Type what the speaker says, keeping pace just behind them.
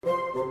Hi,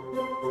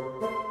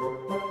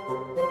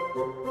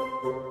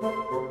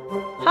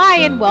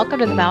 and welcome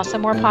to the Mouse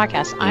and More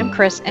podcast. I'm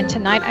Chris, and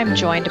tonight I'm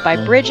joined by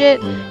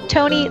Bridget,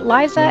 Tony,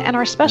 Liza, and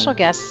our special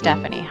guest,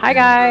 Stephanie. Hi,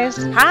 guys.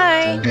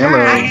 Hi. Hello.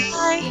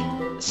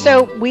 Hi.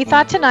 So, we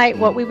thought tonight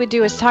what we would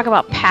do is talk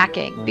about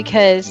packing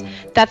because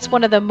that's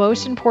one of the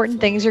most important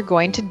things you're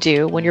going to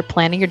do when you're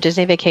planning your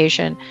Disney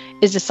vacation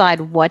is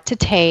decide what to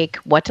take,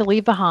 what to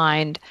leave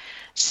behind.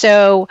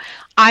 So,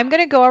 I'm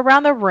going to go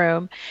around the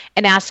room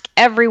and ask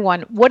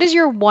everyone, what is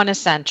your one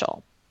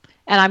essential?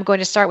 And I'm going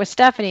to start with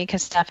Stephanie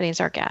because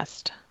Stephanie's our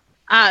guest.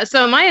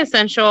 So my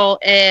essential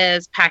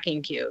is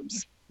packing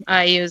cubes.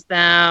 I use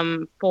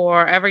them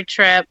for every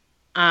trip.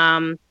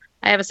 I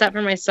have a set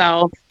for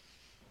myself,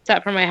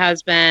 set for my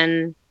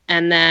husband,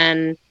 and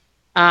then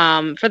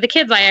for the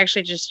kids, I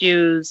actually just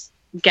use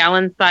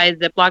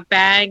gallon-sized Ziploc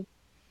bag.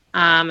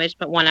 I just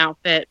put one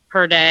outfit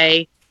per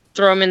day,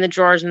 throw them in the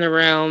drawers in the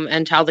room,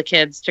 and tell the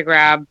kids to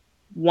grab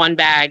one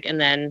bag, and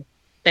then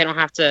they don't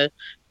have to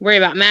worry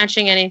about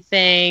matching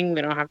anything.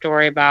 We don't have to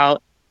worry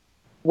about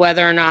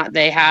whether or not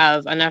they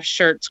have enough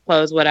shirts,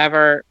 clothes,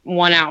 whatever,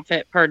 one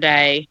outfit per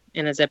day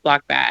in a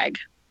Ziploc bag.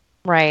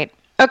 Right.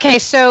 Okay,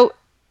 so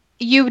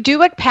you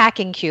do a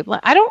packing cube.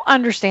 I don't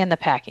understand the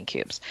packing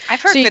cubes.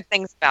 I've heard good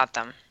things about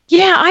them.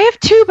 Yeah, I have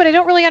too, but I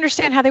don't really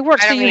understand how they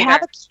work. So you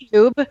have a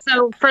cube.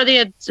 So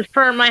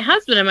for my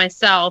husband and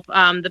myself,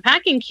 the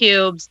packing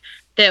cubes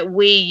that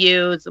we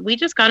use, we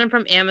just got them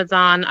from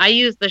Amazon. I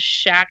use the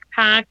Shack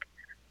Pack.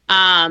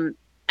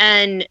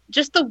 And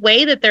just the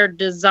way that they're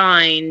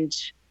designed,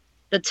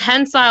 the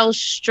tensile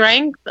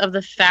strength of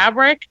the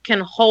fabric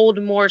can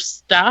hold more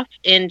stuff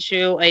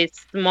into a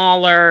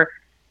smaller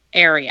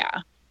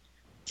area.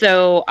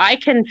 So I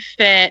can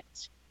fit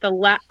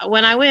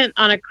when I went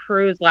on a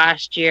cruise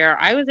last year,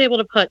 I was able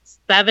to put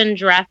 7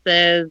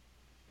 dresses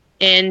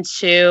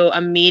into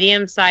a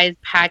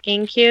medium-sized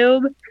packing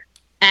cube.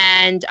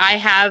 And I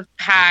have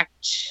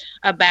packed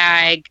a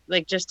bag,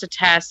 like just to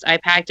test, I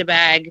packed a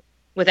bag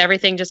with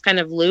everything just kind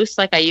of loose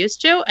like I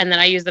used to. And then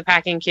I use the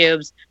packing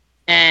cubes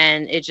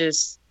and it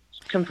just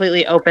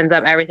completely opens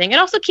up everything. It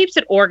also keeps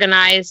it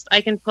organized.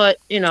 I can put,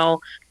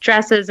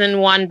 dresses in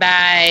one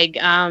bag,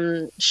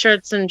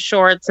 shirts and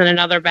shorts in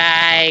another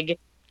bag.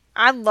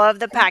 I love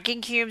the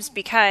packing cubes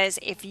because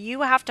if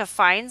you have to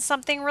find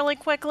something really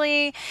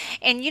quickly,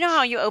 and you know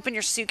how you open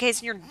your suitcase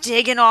and you're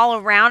digging all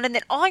around and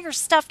then all your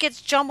stuff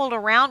gets jumbled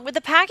around, with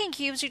the packing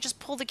cubes, you just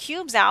pull the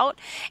cubes out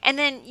and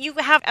then you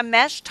have a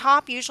mesh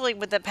top usually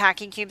with the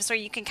packing cubes so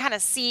you can kind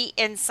of see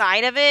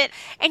inside of it,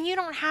 and you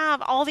don't have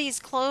all these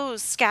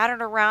clothes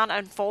scattered around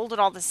unfolded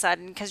all of a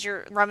sudden because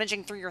you're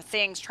rummaging through your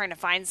things trying to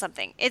find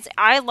something.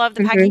 I love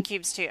the packing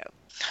cubes too.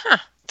 Huh.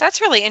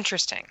 That's really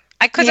interesting.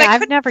 I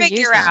couldn't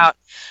figure out.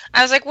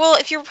 I was like, well,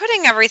 if you're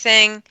putting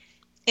everything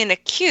in a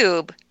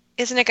cube,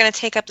 isn't it going to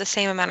take up the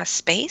same amount of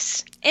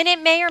space? And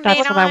it may or may not.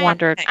 That's what I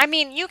wondered. I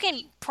mean, you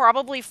can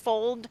probably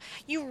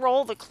you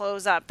roll the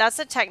clothes up. That's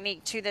a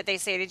technique, too, that they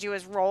say to do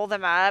is roll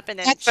them up. And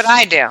then that's what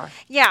I do.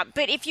 Yeah,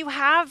 but if you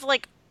have,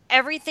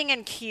 everything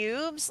in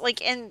cubes,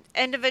 in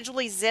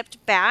individually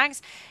zipped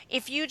bags,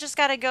 if you just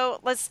got to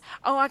go,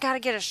 I got to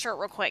get a shirt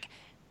real quick.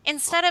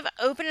 Instead of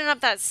opening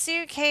up that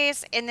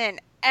suitcase and then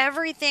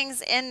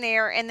everything's in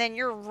there and then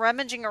you're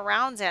rummaging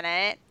around in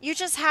it, you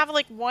just have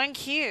one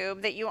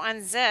cube that you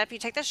unzip, you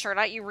take the shirt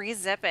out, you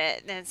re-zip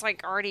it, and it's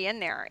already in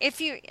there. If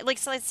you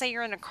so let's say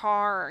you're in a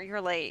car or you're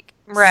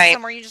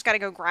somewhere, you just got to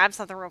go grab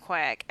something real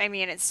quick. I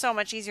mean, it's so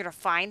much easier to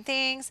find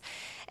things.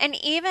 And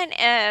even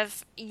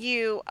if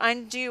you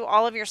undo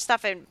all of your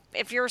stuff, and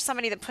if you're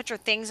somebody that puts your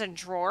things in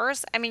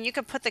drawers, I mean, you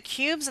could put the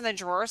cubes in the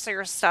drawer so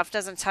your stuff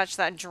doesn't touch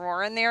that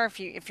drawer in there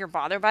if you're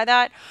bothered by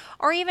that.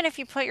 Or even if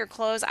you put your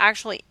clothes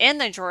actually in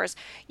the drawers,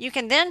 you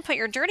can then put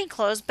your dirty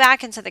clothes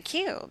back into the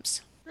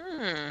cubes.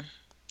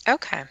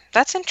 Okay,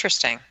 that's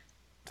interesting.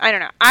 I don't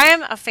know. I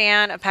am a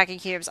fan of packing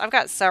cubes. I've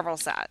got several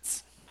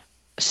sets.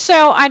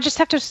 So I just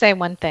have to say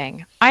one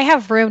thing. I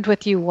have roomed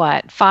with you,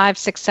 5,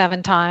 6,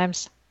 7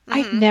 times? Mm-hmm.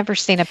 I've never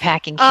seen a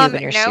packing cube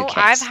in your suitcase.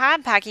 No, I've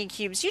had packing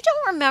cubes. You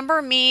don't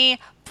remember me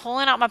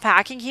pulling out my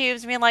packing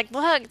cubes and being like,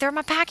 look, they're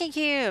my packing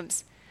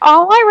cubes.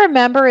 All I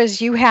remember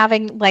is you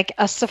having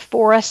a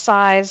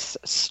Sephora-sized,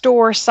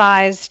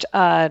 store-sized,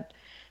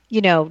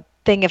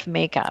 thing of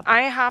makeup.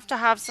 I have to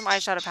have some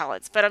eyeshadow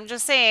palettes, but I'm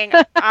just saying,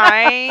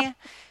 I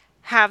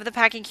have the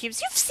packing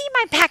cubes. You've seen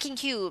my packing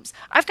cubes.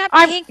 I've got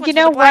pink ones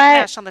with a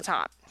black mesh on the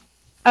top.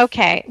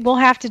 Okay, we'll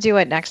have to do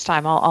it next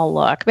time. I'll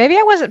look. Maybe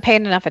I wasn't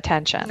paying enough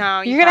attention.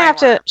 No, you're gonna have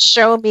to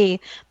show me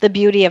the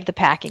beauty of the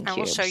packing cubes.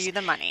 I will show you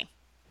the money.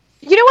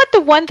 You know what? The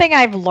one thing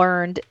I've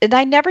learned, and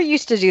I never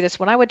used to do this,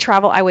 when I would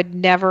travel, I would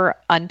never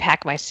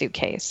unpack my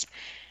suitcase.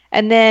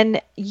 And then,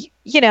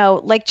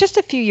 just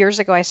a few years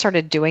ago, I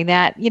started doing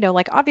that.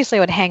 Obviously I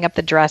would hang up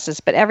the dresses,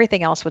 but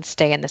everything else would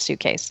stay in the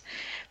suitcase.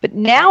 But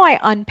now I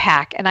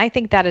unpack, and I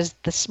think that is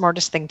the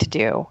smartest thing to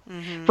do,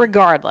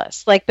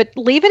 regardless. But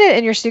leaving it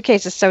in your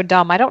suitcase is so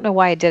dumb. I don't know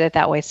why I did it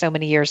that way so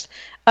many years,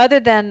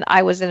 other than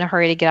I was in a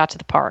hurry to get out to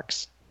the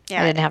parks.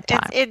 Yeah, I didn't have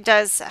time. It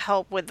does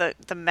help with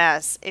the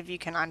mess if you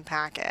can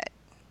unpack it.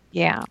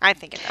 Yeah. I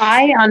think it does.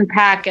 I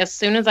unpack as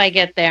soon as I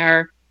get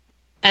there.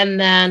 And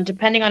then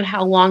depending on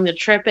how long the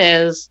trip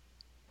is,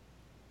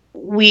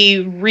 we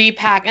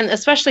repack. And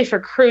especially for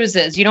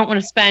cruises, you don't want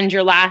to spend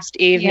your last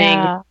evening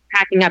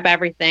packing up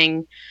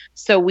everything.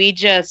 So we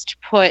just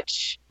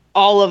put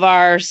all of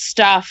our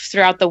stuff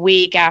throughout the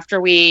week after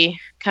we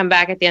come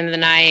back at the end of the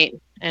night.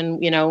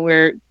 And, you know,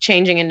 we're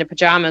changing into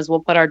pajamas.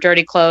 We'll put our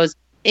dirty clothes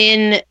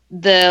in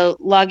the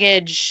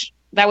luggage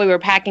that we were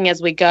packing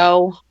as we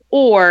go.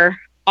 Or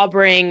I'll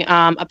bring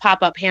a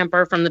pop-up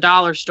hamper from the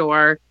dollar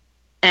store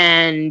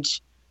and,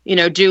 you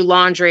know, do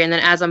laundry. And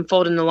then as I'm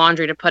folding the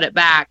laundry to put it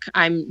back,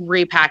 I'm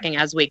repacking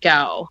as we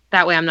go.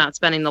 That way I'm not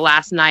spending the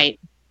last night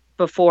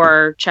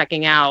before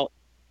checking out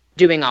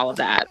doing all of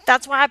that.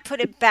 That's why I put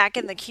it back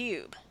in the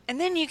cube. And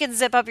then you can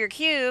zip up your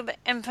cube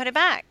and put it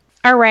back.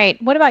 All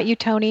right. What about you,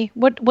 Tony?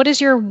 What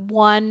is your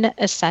one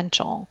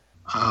essential?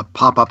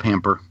 Pop-up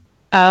hamper.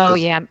 Oh,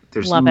 yeah.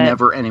 There's Love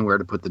never anywhere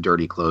to put the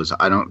dirty clothes.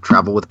 I don't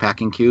travel with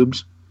packing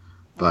cubes,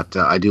 but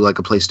I do like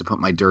a place to put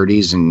my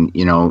dirties. And,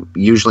 you know,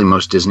 usually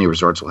most Disney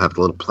resorts will have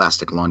a little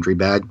plastic laundry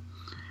bag.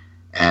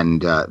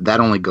 And that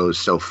only goes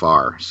so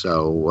far.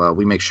 So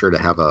we make sure to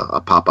have a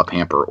pop-up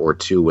hamper or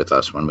two with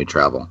us when we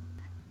travel.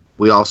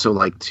 We also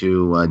like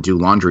to do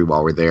laundry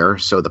while we're there.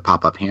 So the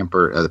pop-up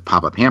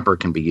hamper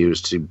can be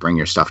used to bring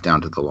your stuff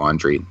down to the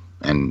laundry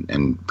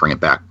and bring it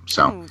back.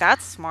 So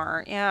that's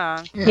smart.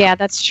 Yeah. Yeah,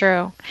 that's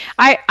true.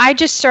 I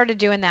just started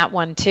doing that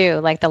one too,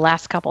 like the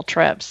last couple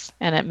trips,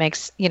 and it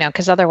makes, you know,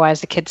 because otherwise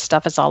the kids'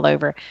 stuff is all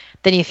over.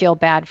 Then you feel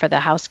bad for the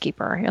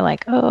housekeeper. You're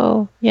like,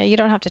 oh, yeah, you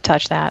don't have to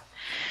touch that.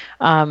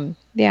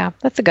 Yeah,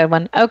 that's a good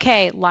one.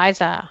 Okay,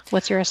 Liza,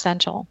 what's your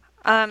essential?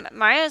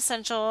 My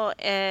essential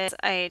is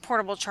a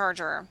portable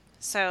charger.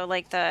 So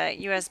like the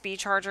USB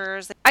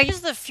chargers. I use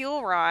the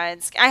fuel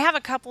rods. I have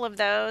a couple of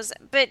those,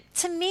 but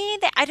to me,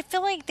 I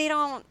feel like they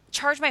don't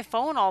charge my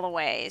phone all the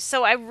way.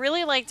 So I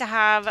really like to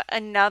have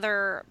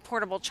another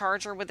portable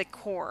charger with a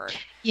cord.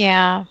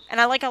 Yeah.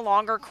 And I like a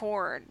longer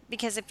cord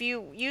because if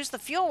you use the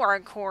fuel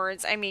rod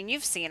cords, I mean,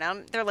 you've seen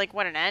them. They're like,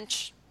 what, an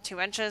inch? 2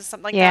 inches,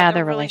 something like that. Yeah,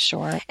 they're really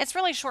short. It's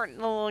really short and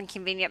a little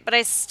inconvenient, but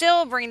I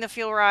still bring the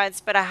fuel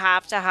rods, but I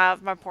have to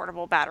have my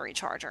portable battery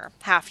charger.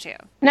 Have to.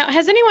 Now,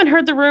 has anyone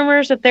heard the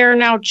rumors that they're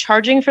now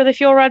charging for the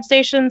fuel rod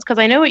stations? Because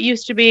I know it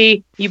used to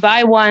be you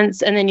buy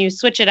once and then you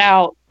switch it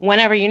out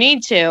whenever you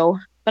need to,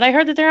 but I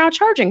heard that they're now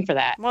charging for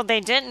that. Well,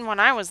 they didn't when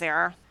I was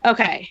there.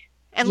 Okay.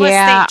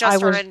 Unless they just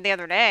started the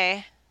other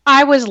day.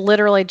 I was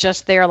literally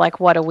just there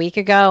like, a week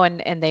ago,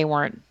 and they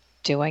weren't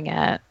doing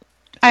it.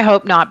 I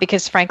hope not,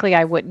 because frankly,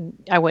 I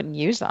wouldn't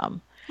use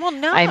them. Well,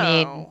 no. I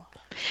mean,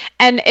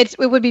 and it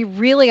would be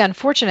really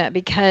unfortunate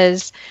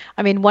because,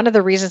 I mean, one of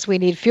the reasons we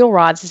need fuel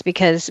rods is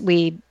because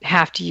we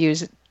have to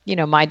use, you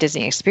know, My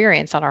Disney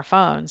Experience on our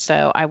phone.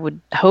 So I would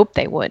hope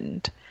they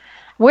wouldn't.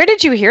 Where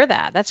did you hear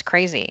that? That's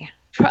crazy.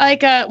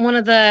 Like one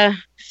of the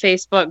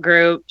Facebook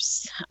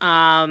groups,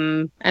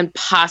 and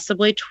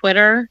possibly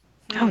Twitter.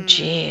 Oh,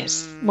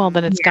 geez. Well,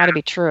 then it's got to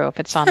be true if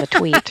it's on the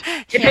tweet.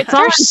 If it's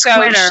on so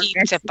Twitter, cheap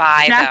to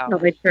buy,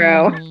 definitely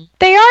though. True. Mm-hmm.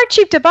 They are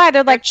cheap to buy.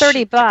 They're like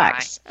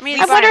 $30. I mean,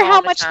 I wonder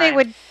how much they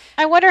would.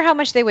 I wonder how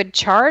much they would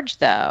charge,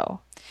 though.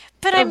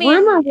 But the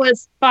rumor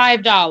was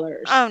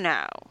 $5. Oh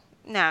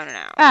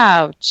no!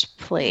 Ouch!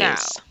 Please. No.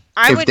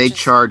 If they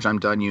charge, I'm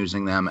done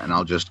using them, and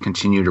I'll just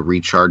continue to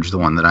recharge the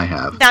one that I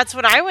have. That's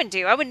what I would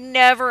do. I would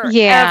never,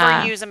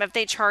 ever use them if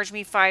they charged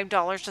me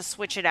 $5 to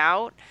switch it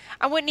out.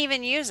 I wouldn't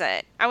even use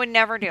it. I would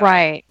never do it.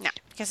 Right. No,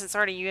 because it's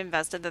already, you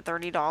invested the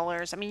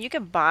 $30. I mean, you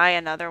could buy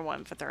another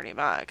one for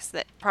 $30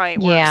 that probably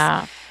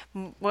works.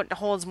 What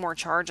holds more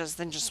charges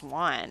than just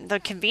one. The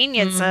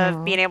convenience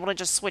of being able to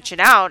just switch it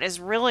out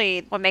is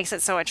really what makes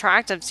it so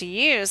attractive to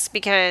use,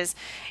 because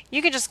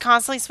you can just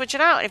constantly switch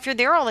it out. If you're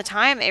there all the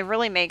time, it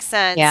really makes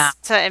sense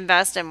to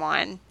invest in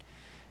one.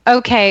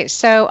 Okay,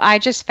 so I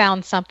just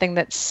found something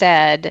that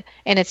said,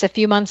 and it's a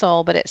few months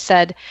old, but it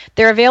said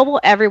they're available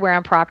everywhere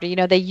on property. You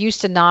know, they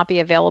used to not be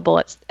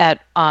available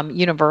at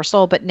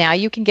Universal, but now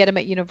you can get them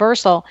at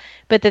Universal,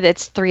 but that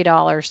it's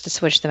 $3 to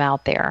switch them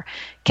out there.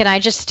 Can I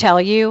just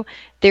tell you,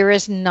 there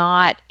is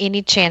not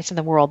any chance in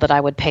the world that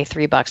I would pay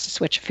 $3 to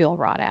switch a fuel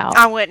rod out.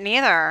 I wouldn't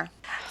either.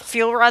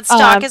 Fuel rod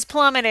stock is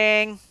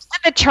plummeting.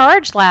 The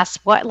charge lasts,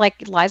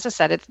 like Liza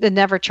said, it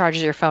never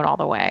charges your phone all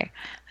the way.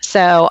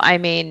 So, I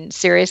mean,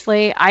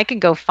 seriously, I can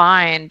go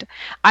find,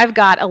 I've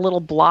got a little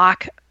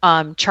block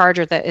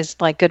charger that is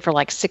like good for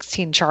like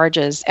 16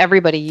 charges.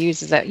 Everybody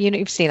uses it. You know,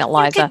 you've seen it,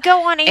 Liza. You could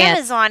go on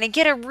Amazon and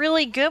get a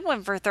really good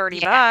one for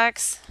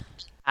 $30.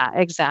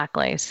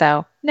 Exactly.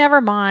 So, never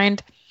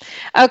mind.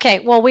 Okay,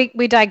 well, we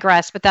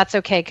digress, but that's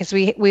okay because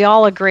we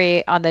all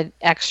agree on the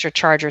extra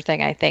charger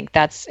thing. I think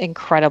that's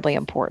incredibly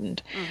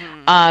important.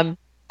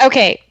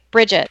 Okay,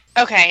 Bridget.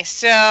 Okay,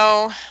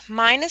 so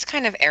mine is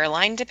kind of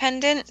airline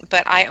dependent,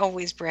 but I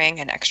always bring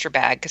an extra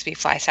bag because we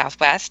fly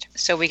Southwest.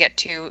 So we get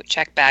 2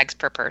 checked bags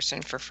per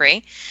person for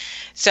free.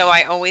 So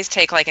I always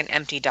take like an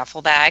empty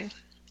duffel bag.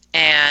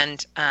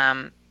 And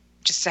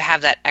just to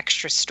have that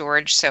extra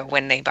storage, so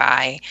when they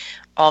buy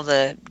all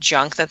the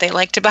junk that they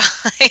like to buy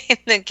in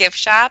the gift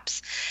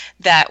shops,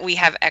 that we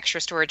have extra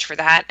storage for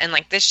that. And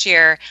like this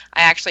year,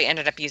 I actually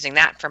ended up using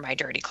that for my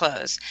dirty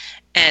clothes.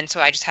 And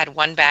so I just had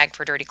one bag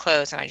for dirty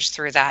clothes, and I just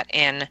threw that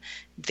in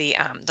the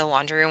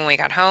laundry room when we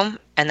got home,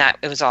 and that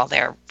it was all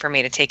there for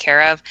me to take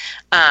care of.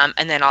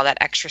 And then all that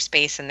extra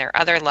space in their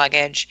other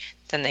luggage,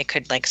 then they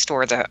could like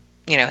store the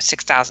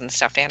 6,000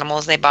 stuffed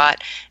animals they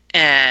bought,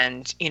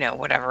 and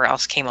whatever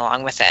else came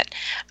along with it.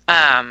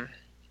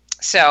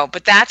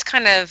 But that's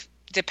kind of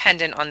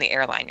dependent on the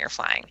airline you're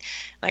flying.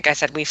 Like I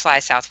said, we fly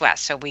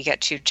Southwest, so we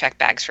get 2 check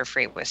bags for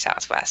free with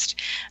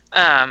Southwest.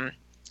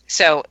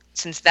 So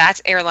since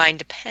that's airline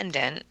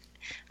dependent,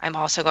 I'm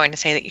also going to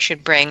say that you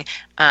should bring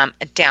a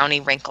Downy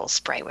wrinkle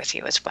spray with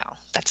you as well.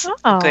 That's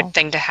a good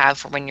thing to have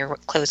for when your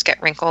clothes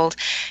get wrinkled.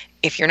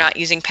 If you're not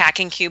using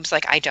packing cubes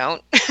like I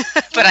don't,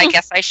 but I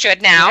guess I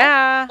should now.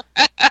 Yeah.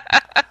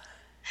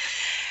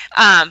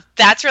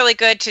 That's really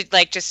good to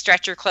like just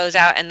stretch your clothes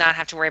out and not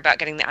have to worry about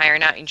getting the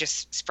iron out. You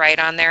just spray it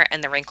on there,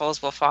 and the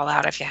wrinkles will fall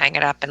out if you hang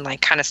it up and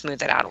like kind of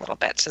smooth it out a little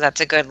bit. So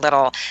that's a good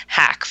little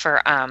hack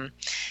for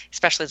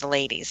especially the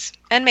ladies,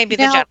 and maybe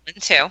the gentlemen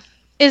too.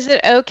 Is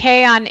it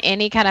okay on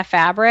any kind of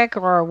fabric,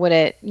 or would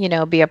it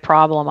be a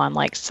problem on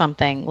like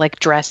something like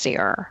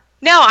dressier?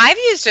 No, I've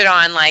used it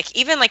on like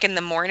even like in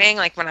the morning,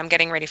 like when I'm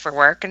getting ready for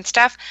work and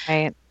stuff.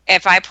 Right.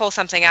 If I pull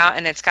something out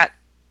and it's got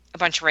a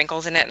bunch of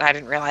wrinkles in it and I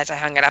didn't realize I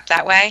hung it up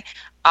that way,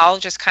 I'll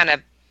just kind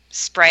of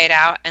spray it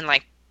out, and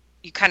like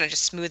you kind of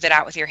just smooth it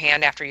out with your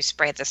hand after you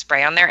spray the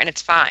spray on there, and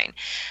it's fine.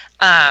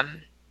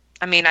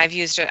 I've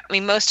used it.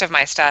 Most of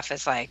my stuff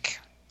is like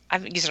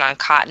I've used it on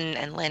cotton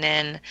and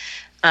linen.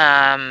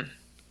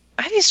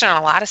 I've used it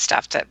on a lot of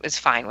stuff that was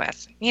fine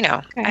with.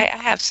 Okay. I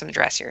have some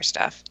dressier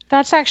stuff.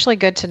 That's actually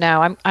good to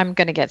know. I'm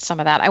going to get some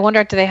of that. I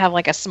wonder, do they have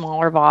like a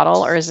smaller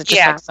bottle, or is it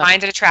just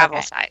mine's a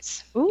travel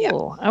size. Ooh, yep.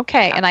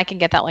 Okay. Yeah. And I can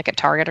get that like at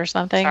Target or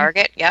something?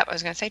 Target, yep. I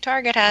was going to say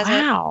Target has it.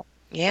 Wow.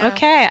 Yeah.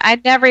 Okay.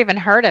 I'd never even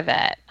heard of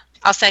it.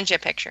 I'll send you a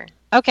picture.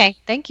 Okay.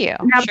 Thank you.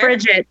 Now, sure.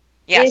 Bridget,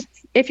 yes.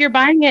 If you're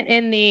buying it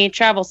in the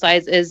travel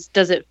size,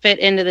 does it fit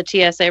into the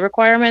TSA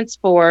requirements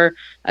for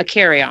a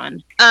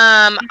carry-on?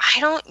 I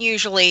don't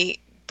usually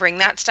bring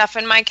that stuff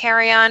in my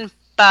carry-on,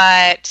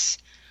 but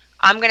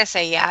I'm going to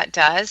say, yeah, it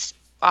does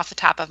off the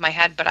top of my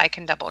head, but I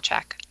can double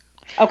check.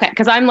 Okay.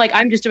 Cause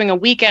I'm just doing a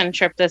weekend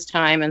trip this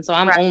time. And so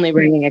I'm only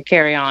bringing a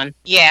carry-on.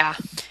 Yeah.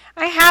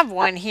 I have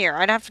one here.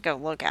 I'd have to go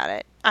look at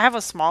it. I have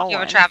a small one. You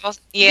have a travel?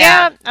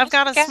 Yeah. I've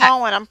got a small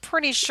one. I'm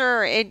pretty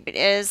sure it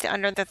is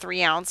under the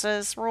 3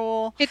 ounces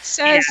rule. It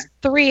says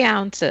 3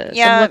 ounces.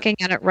 Yeah. I'm looking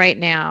at it right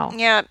now.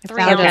 Yeah.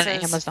 3 ounces. On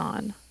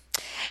Amazon.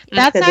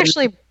 That's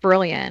actually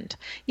brilliant.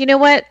 You know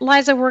what,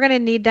 Liza? We're going to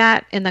need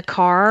that in the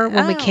car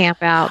when we camp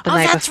out the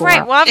night before. That's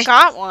right. Well, I've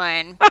got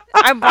one.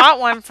 I bought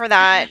one for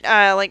that.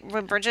 Like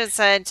when Bridget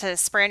said to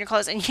spray on your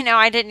clothes, and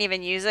I didn't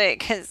even use it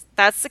because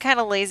that's the kind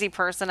of lazy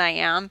person I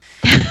am.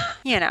 I'm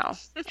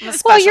a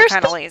special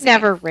kind of lazy.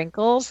 Never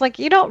wrinkles. Like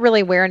you don't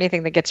really wear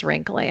anything that gets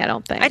wrinkly. I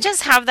don't think. I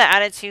just have the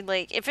attitude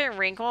like if it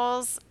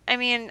wrinkles,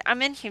 I'm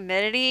in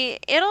humidity.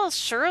 It'll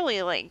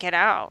surely like get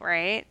out,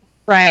 right?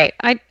 Right.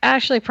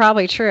 Actually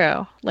probably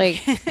true.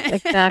 Like,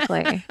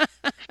 exactly.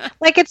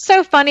 Like, it's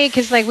so funny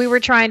because, like, we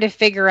were trying to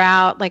figure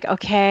out, like,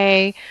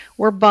 okay,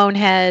 we're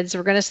boneheads.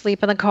 We're going to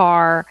sleep in the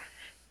car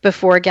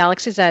before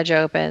Galaxy's Edge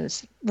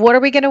opens. What are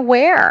we going to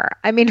wear?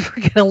 I mean,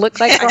 we're going to look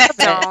like garbage.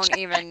 I don't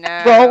even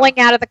know. Rolling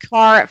out of the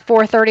car at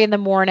 4:30 in the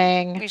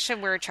morning. We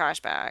should wear trash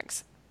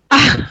bags.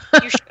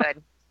 You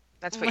should.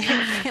 That's what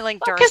you like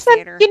Darth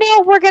Vader.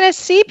 We're going to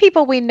see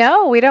people we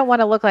know. We don't want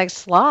to look like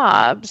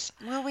slobs.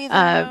 Will we,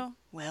 though?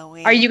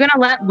 Are you going to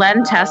let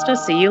Len Testa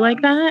see you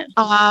like that?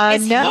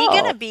 Is he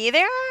going to be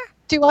there?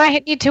 Do I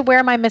need to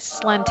wear my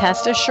Mrs. Len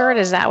Testa shirt?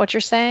 Is that what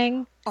you're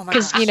saying? Oh my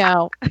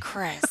gosh.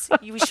 Chris,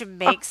 we should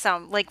make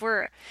some. Like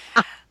we're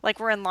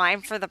in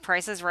line for the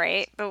Price is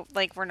Right, but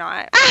like we're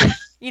not.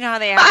 You know how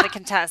they have the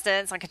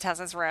contestants on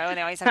Contestants Row and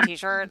they always have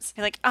t-shirts?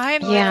 You're like,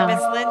 I'm Miss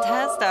Len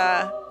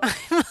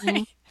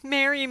Testa.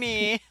 Marry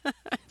me.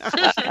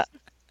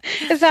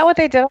 Is that what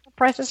they did on the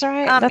Price is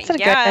Right? That's a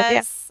good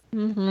idea.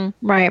 Mm-hmm.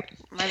 Right.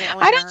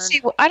 I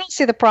don't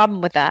see the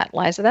problem with that,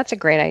 Liza. That's a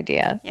great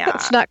idea. Yeah.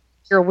 It's not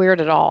you're weird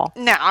at all.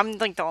 No, I'm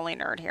like the only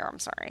nerd here. I'm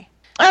sorry.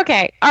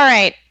 Okay. All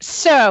right.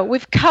 So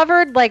we've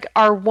covered like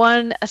our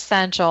one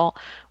essential.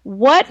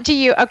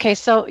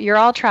 So you're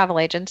all travel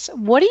agents.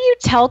 What do you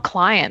tell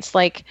clients?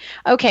 Like,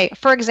 okay,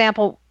 for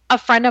example, a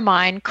friend of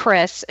mine,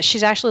 Chris,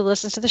 she's actually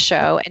listens to the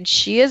show and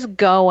she is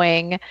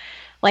going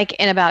like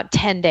in about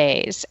 10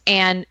 days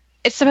and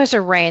it's supposed to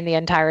rain the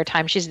entire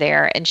time she's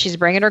there, and she's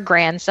bringing her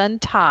grandson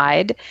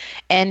Tide,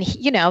 and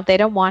they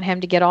don't want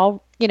him to get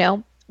all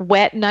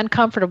wet and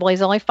uncomfortable.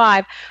 He's only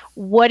 5.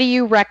 What do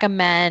you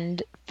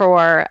recommend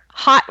for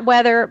hot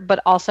weather, but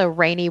also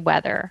rainy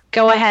weather?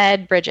 Go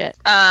ahead, Bridget.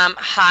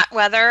 Hot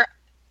weather,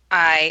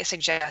 I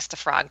suggest the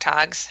Frog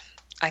Togs.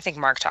 I think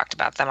Mark talked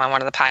about them on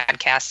one of the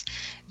podcasts.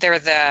 They're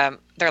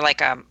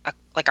like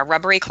a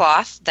rubbery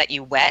cloth that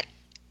you wet,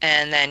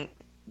 and then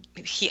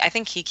I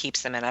think he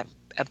keeps them in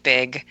a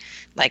big,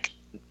 like,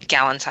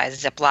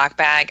 gallon-sized Ziploc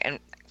bag and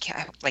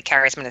like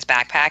carries them in his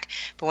backpack.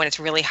 But when it's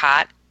really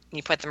hot,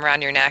 you put them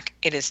around your neck,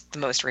 it is the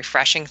most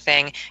refreshing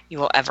thing you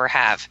will ever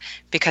have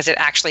because it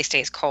actually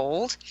stays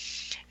cold.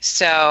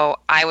 So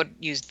I would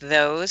use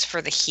those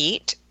for the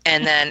heat.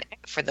 And then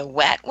for the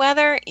wet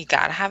weather, you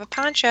got to have a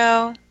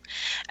poncho.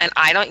 And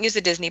I don't use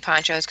the Disney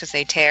ponchos because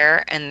they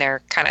tear and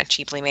they're kind of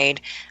cheaply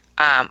made.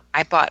 I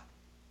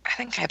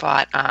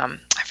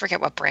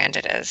forget what brand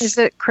it is. Is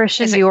it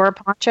Christian Dior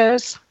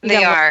ponchos?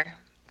 They are.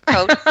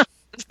 Coat.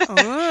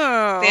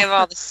 Oh. They have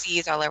all the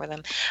C's all over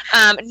them.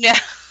 No,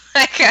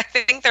 I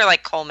think they're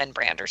like Coleman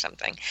brand or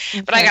something.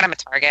 Okay. But I got them at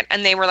Target,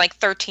 and they were like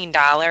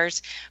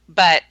 $13.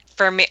 But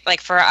for me,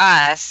 like for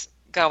us,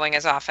 going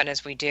as often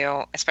as we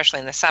do, especially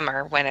in the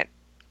summer when it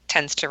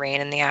tends to rain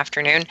in the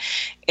afternoon,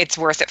 it's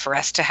worth it for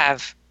us to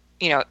have,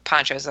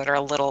 ponchos that are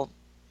a little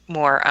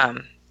more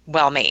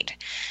well made.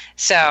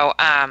 So,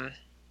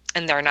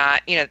 and they're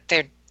not,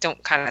 they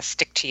don't kind of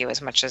stick to you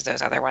as much as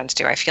those other ones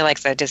do. I feel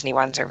like the Disney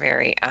ones are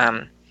very,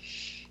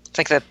 it's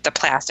like the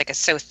plastic is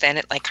so thin,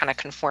 it like kind of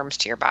conforms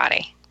to your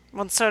body.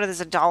 Well, so does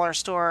the dollar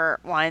store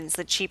ones,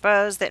 the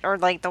cheapos that are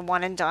like the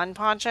one and done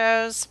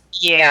ponchos.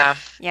 Yeah.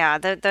 Yeah,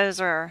 those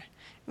are,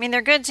 I mean,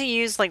 they're good to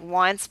use like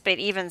once, but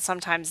even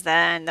sometimes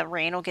then the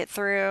rain will get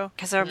through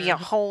because there'll be a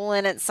hole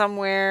in it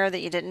somewhere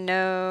that you didn't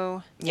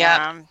know.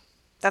 Yeah.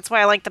 That's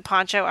why I like the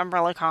poncho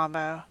umbrella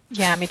combo.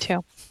 Yeah, me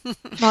too.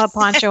 I'm a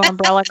poncho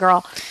umbrella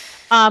girl.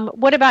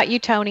 What about you,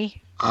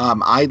 Tony?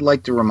 I'd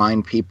like to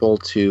remind people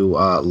to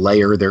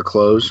layer their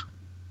clothes.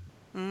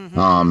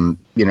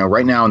 Mm-hmm.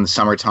 Right now in the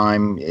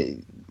summertime,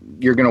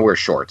 you're going to wear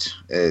shorts.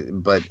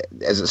 But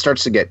as it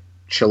starts to get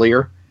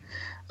chillier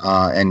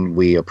and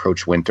we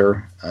approach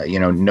winter,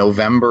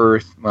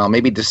 November, well,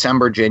 maybe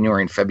December,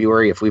 January, and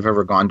February, if we've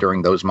ever gone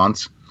during those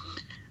months,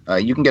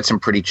 you can get some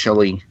pretty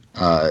chilly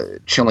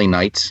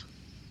nights.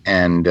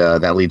 And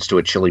that leads to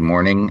a chilly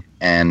morning.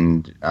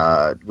 And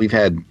we've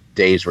had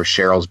days where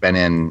Cheryl's been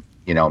in,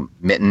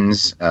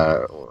 mittens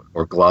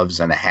or gloves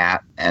and a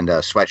hat and a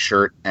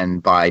sweatshirt.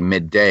 And by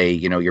midday,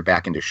 you're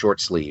back into short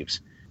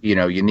sleeves.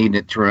 You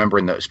need to remember,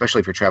 especially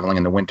if you're traveling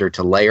in the winter,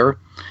 to layer.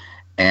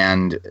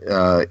 And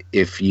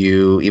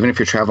even if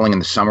you're traveling in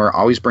the summer,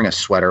 always bring a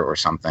sweater or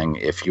something.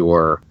 If if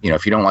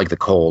you don't like the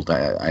cold,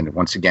 and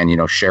once again,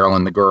 Cheryl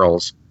and the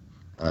girls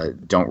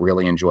don't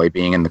really enjoy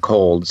being in the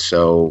cold.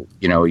 So,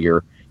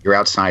 you're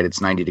outside,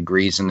 it's 90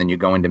 degrees, and then you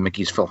go into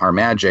Mickey's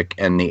PhilharMagic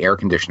and the air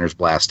conditioner's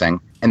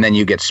blasting, and then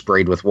you get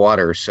sprayed with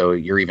water, so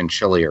you're even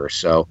chillier.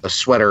 So a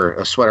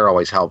sweater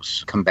always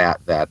helps combat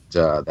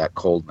that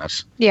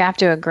coldness. Yeah, I have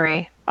to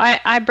agree.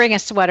 I bring a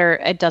sweater.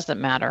 It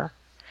doesn't matter.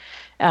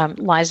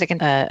 Liza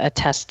can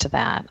attest to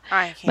that.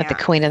 I can. With the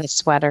queen of the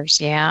sweaters,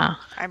 yeah.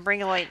 I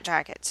bring a light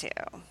jacket too.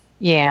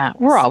 Yeah,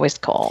 we're always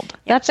cold.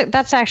 Yep.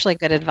 That's actually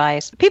good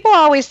advice. People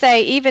always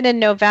say, even in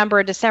November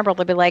or December,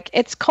 they'll be like,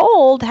 it's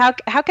cold. How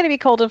can it be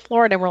cold in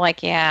Florida? And we're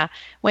like, yeah,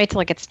 wait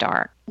till it gets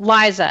dark.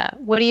 Liza,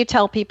 what do you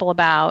tell people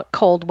about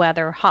cold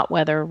weather, hot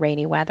weather,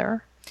 rainy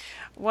weather?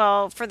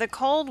 Well, for the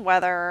cold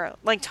weather,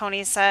 like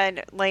Tony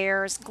said,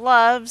 layers,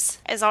 gloves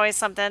is always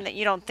something that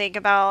you don't think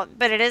about,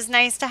 but it is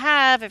nice to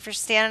have if you're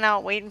standing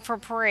out waiting for a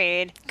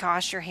parade.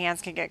 Gosh, your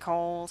hands can get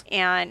cold.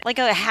 And like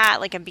a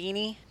hat, like a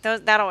beanie,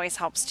 that always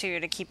helps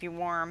too to keep you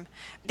warm.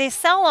 They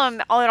sell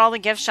them at all the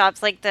gift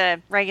shops, like the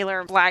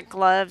regular black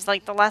gloves.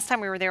 Like the last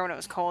time we were there when it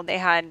was cold, they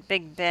had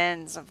big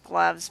bins of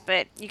gloves,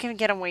 but you can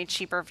get them way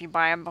cheaper if you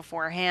buy them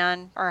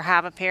beforehand or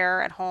have a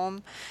pair at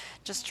home.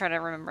 Just try to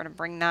remember to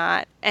bring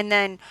that. And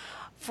then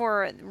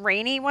for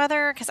rainy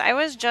weather, because I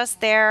was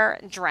just there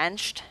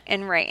drenched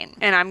in rain,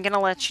 and I'm going to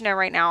let you know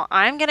right now,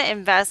 I'm going to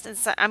invest in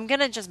I'm going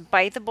to just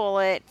bite the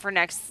bullet for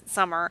next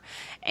summer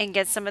and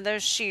get some of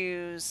those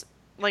shoes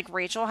like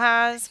Rachel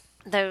has.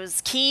 Those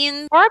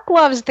Keens. Mark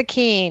loves the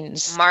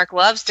Keens. Mark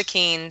loves the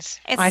Keens.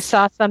 I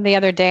saw some the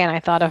other day and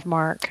I thought of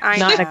Mark. I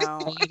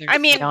know. I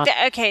mean,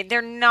 okay,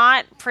 they're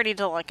not pretty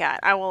to look at.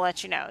 I will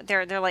let you know.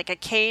 They're like a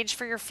cage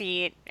for your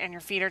feet, and your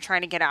feet are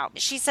trying to get out.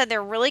 She said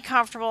they're really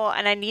comfortable,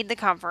 and I need the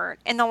comfort.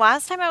 And the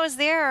last time I was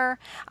there,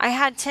 I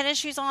had tennis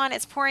shoes on.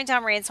 It's pouring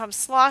down rain, so I'm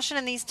sloshing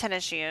in these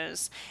tennis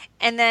shoes.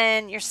 And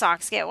then your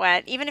socks get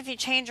wet. Even if you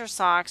change your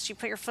socks, you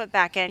put your foot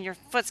back in, your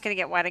foot's going to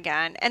get wet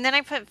again. And then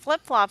I put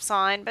flip-flops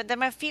on, but then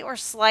my feet were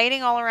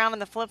sliding all around in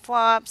the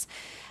flip-flops.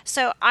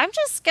 So I'm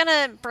just going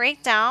to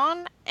break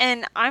down,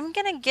 and I'm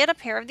going to get a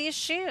pair of these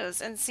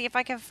shoes and see if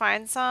I can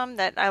find some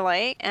that I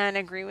like and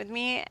agree with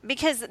me.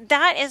 Because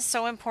that is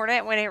so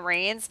important when it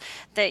rains,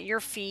 that your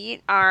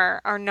feet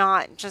are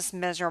not just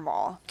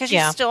miserable. Because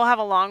you still have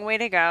a long way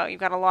to go. You've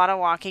got a lot of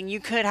walking.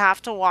 You could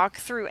have to walk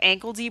through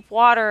ankle-deep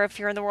water if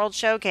you're in the World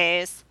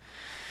Showcase.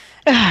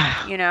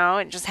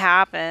 It just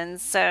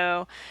happens.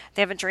 So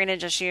they have a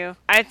drainage issue.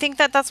 I think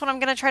that's what I'm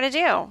going to try to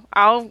do.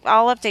 I'll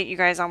update you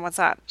guys on what's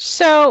up.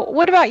 So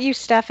what about you,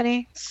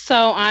 Stephanie?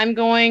 So I'm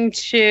going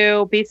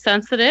to be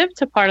sensitive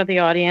to part of the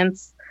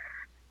audience.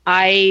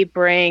 I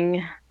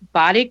bring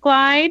Body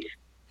Glide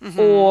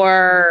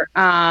or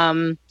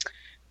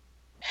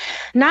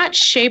not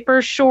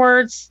shaper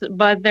shorts,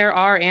 but there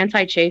are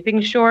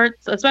anti-chafing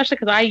shorts, especially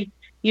because I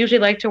usually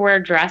like to wear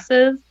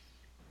dresses.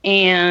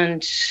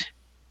 And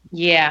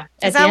yeah,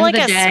 Is at the that end like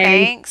of a the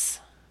day, Spanx?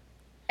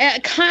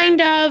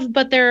 kind of,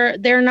 but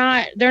they're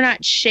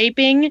not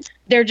shaping.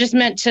 They're just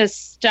meant to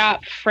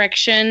stop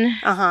friction,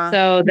 Uh-huh.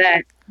 so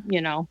that you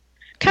know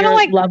Kind of your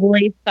like,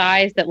 lovely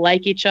thighs that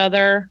like each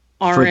other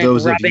For aren't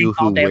those of rubbing you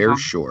all who day wear long.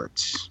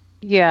 shorts,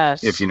 if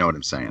yes. you know what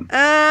I'm saying.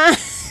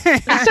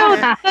 So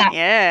they're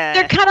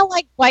Yeah. kind of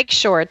like bike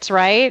shorts,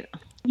 right?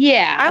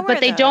 Yeah, I but wear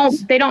they those.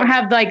 don't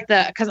have like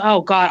the because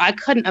oh god, I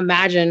couldn't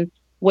imagine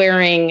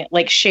wearing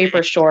like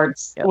shaper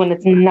shorts Yep. when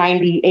it's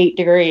 98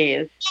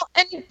 degrees.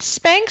 And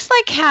Spanx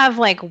like have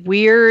like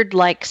weird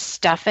like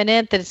stuff in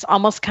it that's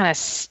almost kind of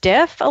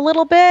stiff a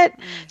little bit.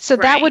 So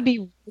that Right. would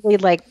be really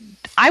like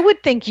I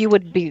would think you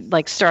would be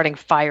like starting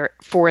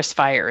forest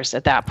fires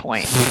at that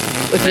point.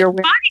 If you're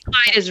Body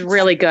Glide is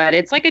really good.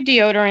 It's like a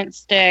deodorant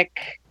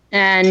stick,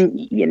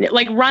 and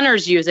like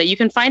runners use it. You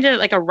can find it at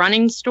like a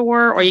running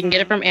store, or you can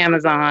get it from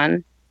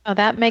Amazon. oh,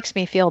 that makes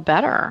me feel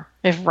better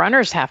if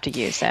runners have to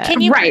use it.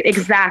 Can you Right,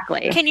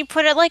 exactly. can you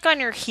put it like on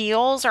your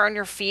heels or on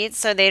your feet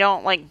so they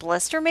don't like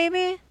blister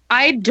maybe?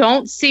 I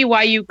don't see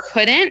why you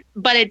couldn't,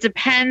 but it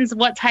depends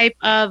what type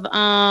of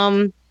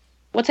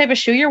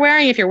shoe you're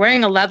wearing. If you're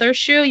wearing a leather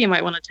shoe, you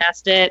might want to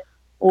test it.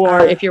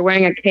 Or if you're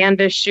wearing a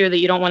canvas shoe that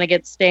you don't want to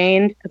get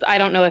stained, because I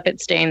don't know if it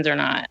stains or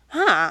not.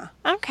 Huh.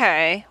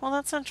 Okay. Well,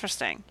 that's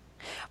interesting.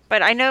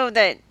 But I know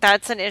that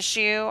that's an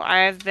issue.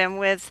 I've been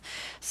with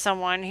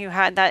someone who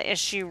had that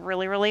issue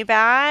really, really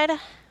bad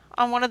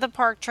on one of the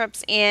park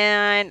trips,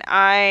 and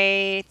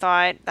I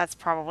thought that's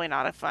probably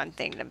not a fun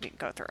thing to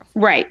go through.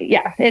 Right.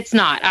 Yeah, it's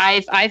not.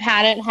 I've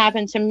had it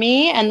happen to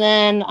me, and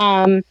then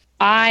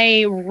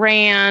I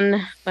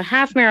ran the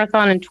half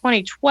marathon in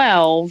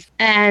 2012,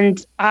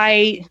 and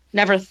I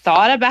never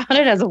thought about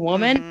it as a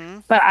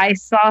woman, but I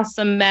saw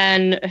some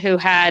men who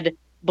had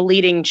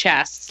bleeding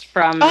chests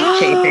from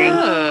chafing.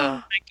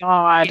 Oh my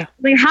God.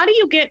 Like, how do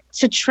you get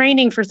to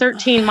training for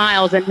 13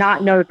 miles and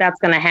not know that that's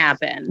going to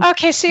happen?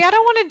 Okay, see, I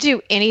don't want to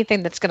do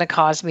anything that's going to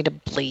cause me to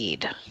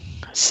bleed.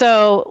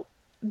 So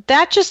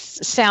that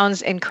just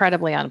sounds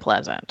incredibly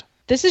unpleasant.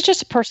 This is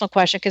just a personal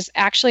question because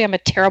actually I'm a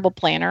terrible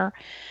planner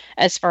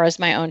as far as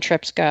my own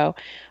trips go.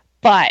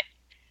 But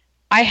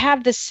I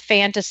have this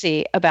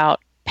fantasy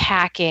about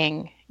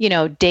packing,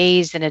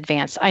 days in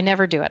advance. I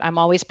never do it. I'm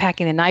always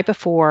packing the night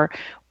before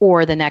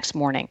or the next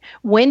morning.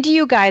 When do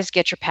you guys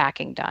get your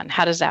packing done?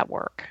 How does that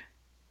work?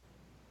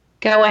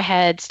 Go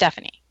ahead,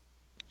 Stephanie.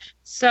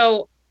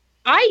 So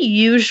I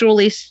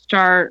usually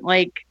start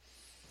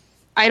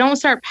I don't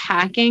start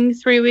packing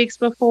 3 weeks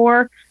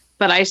before,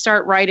 but I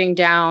start writing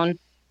down,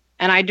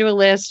 and I do a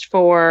list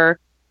for,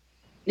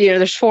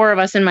 there's 4 of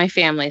us in my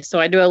family. So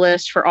I do a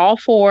list for all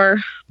 4,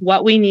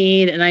 what we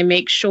need, and I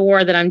make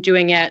sure that I'm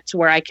doing it to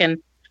where I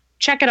can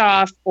check it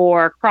off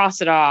or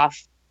cross it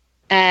off.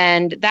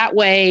 And that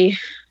way,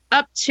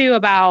 up to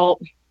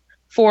about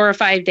 4 or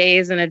 5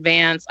 days in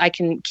advance, I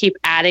can keep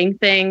adding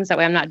things. That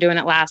way I'm not doing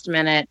it last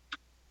minute.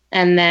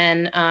 And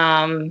then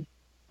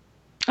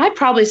I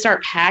probably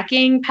start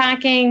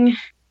packing.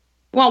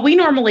 Well, we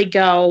normally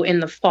go in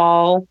the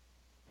fall,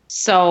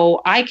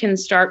 so I can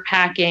start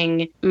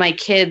packing my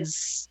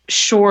kids'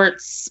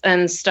 shorts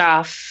and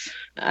stuff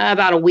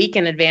about a week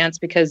in advance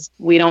because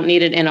we don't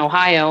need it in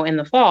Ohio in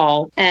the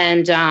fall.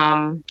 And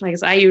like I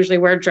said, I usually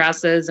wear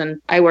dresses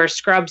and I wear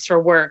scrubs for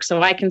work,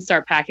 so I can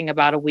start packing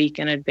about a week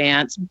in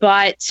advance.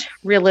 But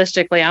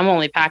realistically, I'm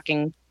only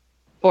packing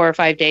 4 or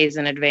 5 days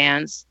in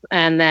advance.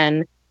 And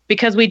then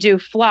because we do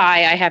fly,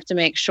 I have to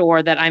make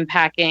sure that I'm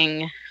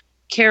packing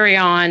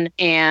carry-on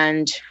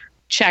and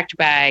checked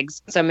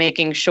bags. So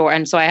making sure,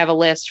 and so I have a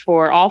list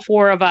for all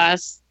 4 of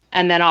us,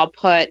 and then I'll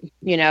put,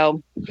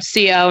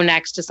 CO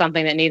next to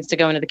something that needs to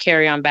go into the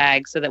carry-on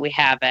bag so that we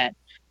have it.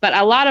 But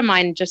a lot of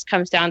mine just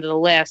comes down to the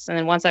list. And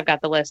then once I've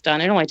got the list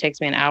done, it only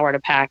takes me an hour to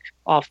pack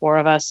all 4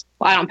 of us.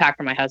 Well, I don't pack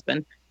for my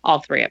husband, all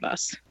 3 of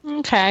us.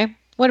 Okay.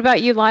 What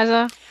about you,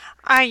 Liza?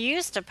 I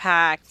used to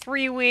pack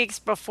 3 weeks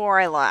before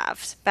I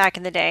left back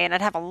in the day, and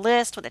I'd have a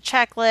list with a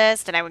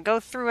checklist, and I would go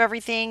through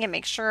everything and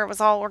make sure it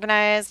was all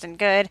organized and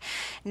good.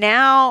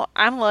 Now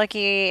I'm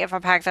lucky if I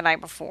pack the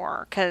night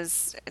before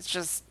because it's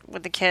just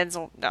with the kids,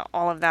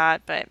 all of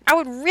that. But I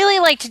would really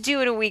like to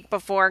do it a week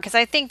before because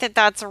I think that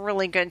that's a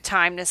really good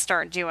time to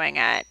start doing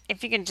it.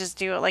 If you can just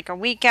do it like a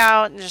week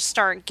out and just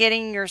start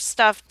getting your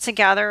stuff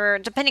together,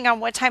 depending on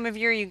what time of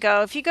year you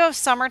go. If you go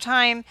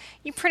summertime,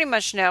 you pretty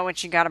much know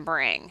what you got to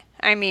bring.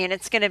 I mean,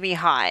 it's going to be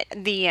hot.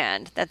 The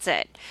end. That's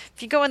it.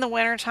 If you go in the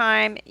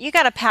wintertime, you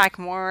got to pack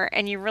more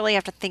and you really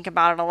have to think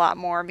about it a lot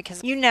more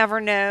because you never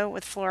know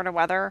with Florida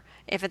weather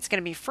if it's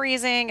going to be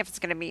freezing, if it's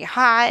going to be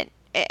hot.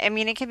 I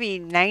mean, it could be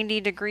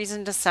 90 degrees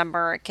in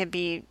December. It could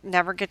be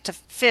never get to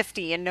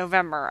 50 in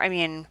November. I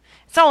mean,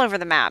 it's all over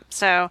the map.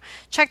 So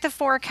check the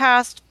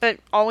forecast, but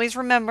always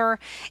remember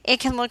it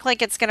can look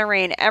like it's going to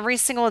rain every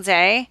single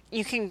day.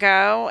 You can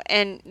go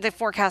and the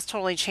forecast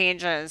totally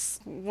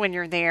changes when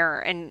you're there.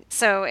 And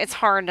so it's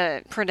hard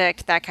to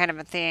predict that kind of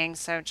a thing.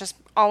 So just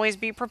always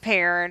be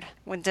prepared.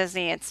 With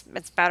Disney, it's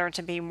better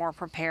to be more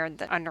prepared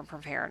than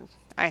underprepared,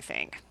 I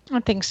think. I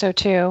think so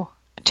too.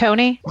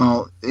 Tony?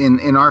 Well,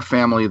 in our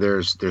family,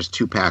 there's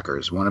two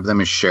packers. One of them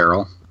is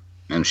Cheryl,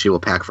 and she will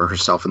pack for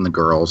herself and the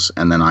girls,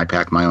 and then I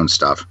pack my own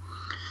stuff.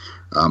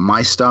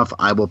 My stuff,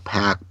 I will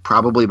pack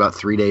probably about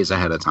 3 days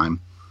ahead of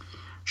time.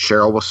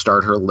 Cheryl will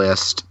start her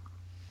list.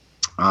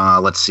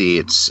 Let's see,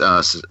 it's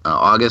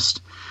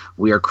August.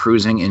 We are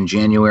cruising in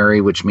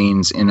January, which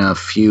means in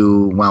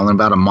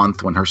about a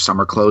month when her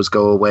summer clothes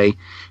go away,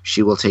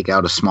 she will take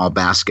out a small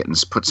basket and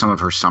put some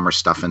of her summer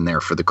stuff in there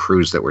for the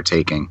cruise that we're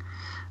taking.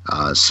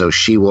 So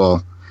she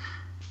will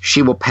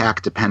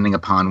pack depending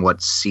upon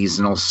what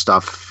seasonal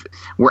stuff.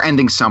 We're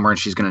ending summer and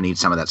she's going to need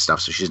some of that stuff,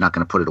 so she's not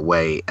going to put it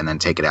away and then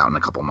take it out in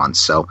a couple months.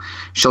 So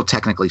she'll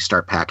technically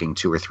start packing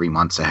 2 or 3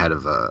 months ahead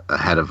of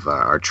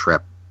our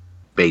trip,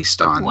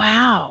 based on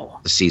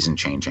the season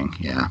changing.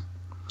 Yeah,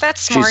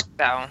 that's smart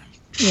though.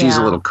 She's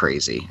a little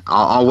crazy.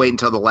 I'll wait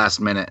until the last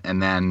minute,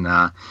 and then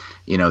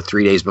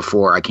 3 days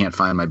before, I can't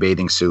find my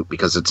bathing suit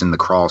because it's in the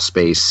crawl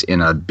space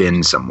in a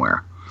bin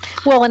somewhere.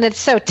 Well, and it's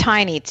so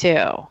tiny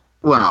too.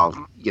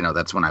 Well,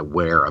 that's when I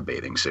wear a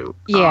bathing suit.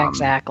 Yeah,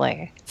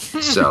 exactly.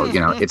 So,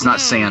 it's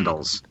not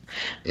sandals.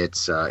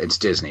 It's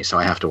Disney, so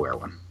I have to wear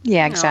one.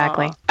 Yeah,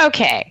 exactly. Aww.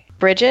 Okay,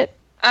 Bridget?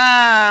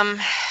 I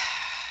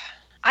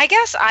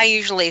guess I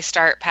usually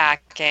start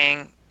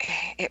packing.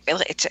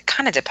 It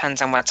kind of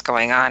depends on what's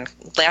going on.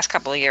 Last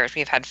couple of years,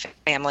 we've had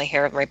family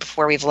here right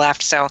before we've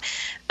left, so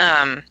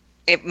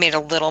it made it a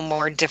little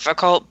more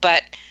difficult.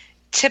 But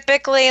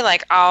typically,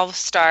 I'll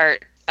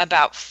start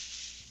about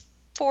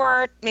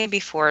 4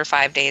 or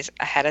 5 days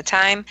ahead of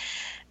time.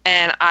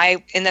 And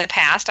in the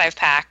past, I've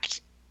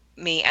packed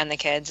me and the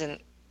kids, and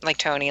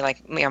Tony,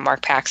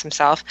 Mark packs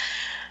himself.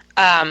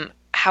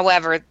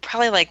 However,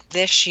 probably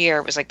this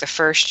year was the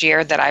first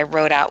year that I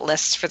wrote out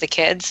lists for the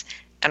kids,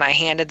 and I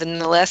handed them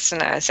the lists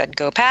and I said,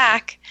 go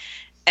pack.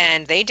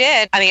 And they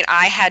did. I mean,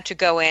 I had to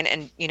go in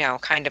and,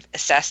 kind of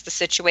assess the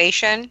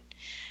situation,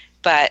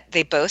 but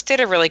they both did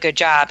a really good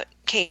job.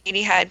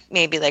 Katie had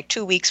maybe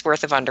 2 weeks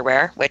worth of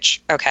underwear,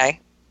 which, okay,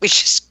 we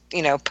just,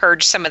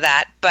 purged some of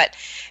that. But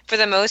for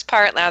the most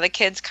part, now the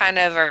kids kind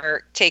of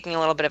are taking a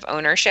little bit of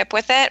ownership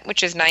with it,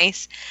 which is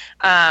nice.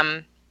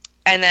 And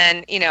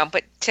then,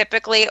 but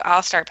typically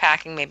I'll start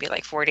packing maybe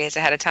 4 days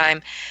ahead of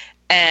time,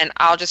 and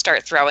I'll just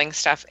start throwing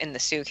stuff in the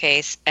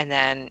suitcase. And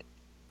then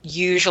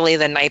usually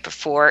the night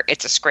before,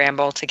 it's a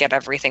scramble to get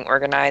everything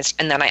organized.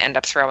 And then I end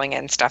up throwing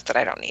in stuff that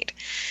I don't need.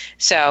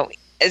 So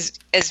as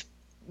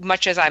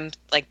much as I'm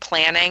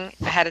planning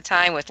ahead of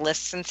time with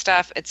lists and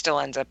stuff, it still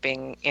ends up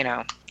being,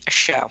 a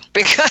show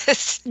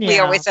because we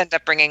always end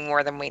up bringing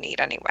more than we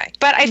need anyway.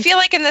 But I feel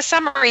in the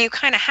summer you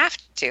kind of have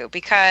to,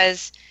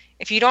 because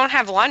if you don't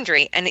have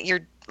laundry and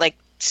you're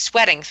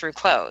sweating through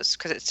clothes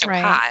because it's so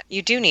hot,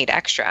 you do need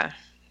extra.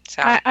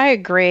 So I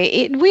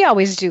agree. We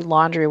always do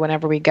laundry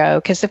whenever we go,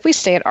 because if we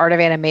stay at Art of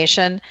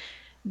Animation,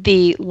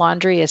 the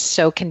laundry is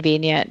so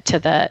convenient to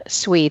the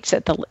suites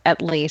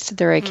at least.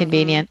 They're very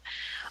convenient.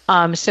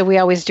 So we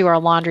always do our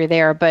laundry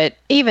there, but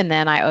even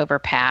then I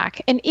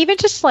overpack. And even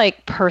just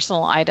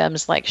personal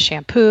items like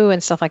shampoo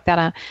and stuff like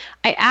that,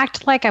 I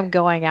act like I'm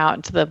going out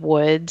into the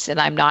woods and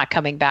I'm not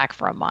coming back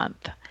for a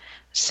month.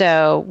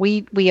 So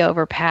we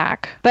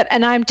overpack.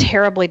 And I'm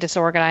terribly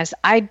disorganized.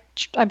 I'm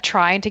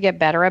trying to get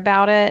better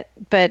about it,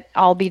 but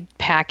I'll be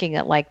packing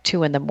at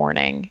 2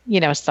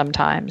 a.m,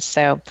 sometimes.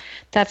 So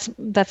that's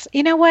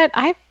you know what?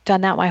 I've done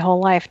that my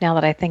whole life now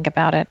that I think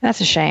about it. That's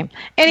a shame.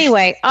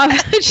 Anyway,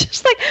 it's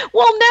just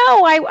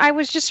I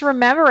was just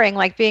remembering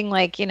being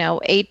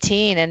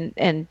 18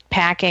 and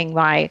packing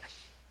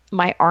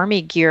my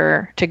army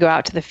gear to go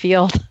out to the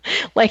field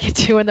at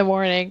 2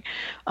 a.m,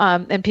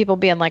 and people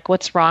being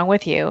what's wrong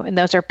with you? And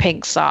those are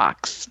pink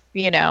socks,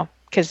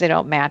 because they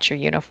don't match your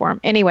uniform.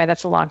 Anyway,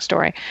 that's a long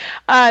story.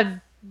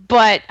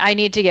 But I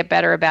need to get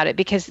better about it,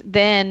 because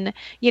then,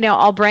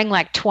 I'll bring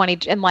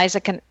 20, and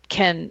Liza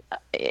can,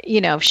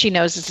 if she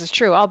knows this is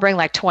true, I'll bring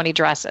 20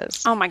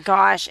 dresses. Oh my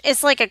gosh.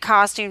 It's like a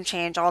costume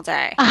change all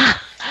day.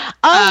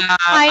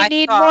 I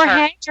need more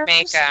hangers.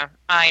 Jamaica.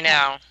 I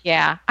know.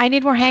 Yeah. I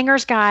need more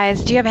hangers,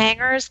 guys. Do you have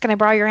hangers? Can I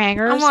borrow your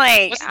hangers?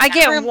 I'm I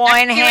get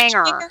one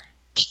hanger.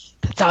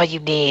 That's all you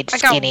need,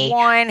 skinny. I got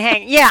one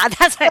hanger. Yeah,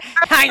 that's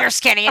you're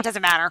skinny. It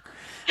doesn't matter.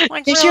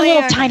 It's your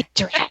little tiny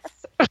dress.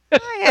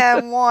 I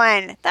have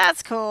one.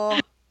 That's cool.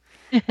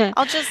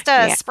 I'll just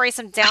spray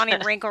some Downy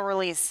wrinkle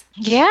release.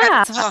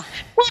 Yeah. Well,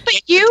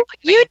 but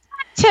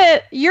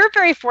you're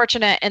very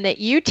fortunate in that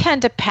you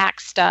tend to pack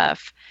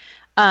stuff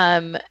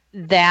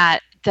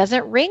that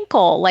doesn't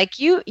wrinkle. Like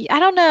I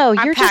don't know.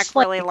 I You're pack just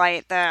like, really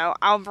light though.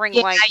 I'll bring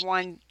yeah, like you're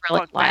one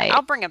really book bag. light.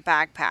 I'll bring a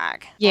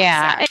backpack.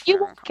 Yeah, and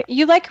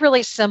you like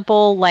really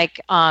simple, like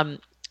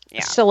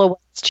Yeah.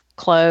 silhouette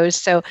clothes.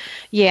 So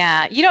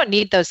yeah, you don't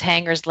need those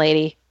hangers,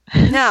 lady.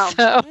 No,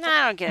 So, no,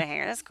 I don't get a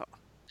hanger. That's cool.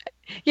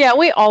 yeah,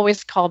 we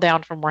always call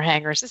down for more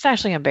hangers. It's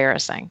actually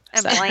embarrassing. A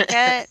So,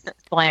 blanket.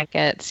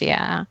 blankets,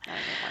 yeah. I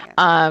don't get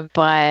a blanket.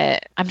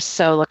 But I'm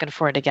so looking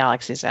forward to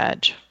Galaxy's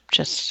Edge,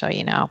 just so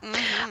you know.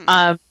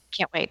 Mhm.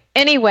 Can't wait.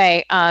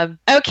 Anyway,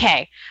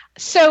 okay.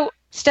 So,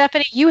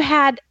 Stephanie, you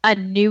had a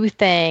new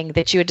thing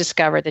that you had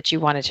discovered that you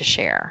wanted to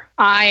share.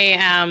 I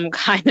am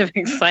kind of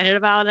excited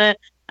about it,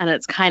 and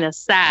it's kind of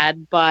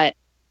sad, but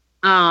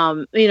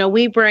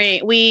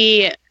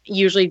we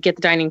usually get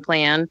the dining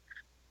plan,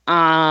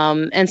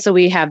 and so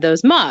we have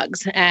those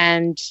mugs,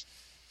 and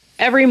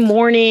every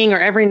morning or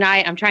every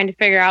night I'm trying to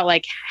figure out,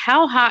 like,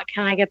 how hot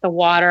can I get the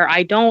water?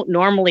 I don't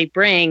normally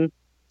bring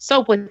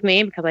soap with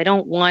me because I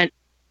don't want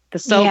the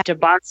soap to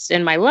bust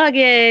in my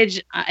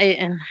luggage.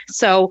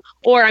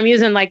 Or I'm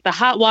using like the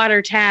hot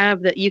water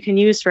tab that you can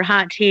use for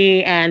hot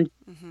tea, and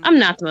I'm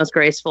not the most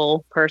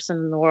graceful person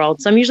in the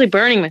world. So I'm usually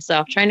burning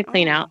myself trying to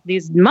clean out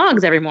these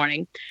mugs every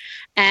morning.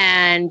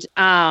 And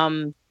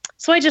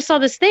so I just saw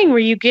this thing where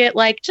you get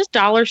like just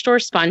dollar store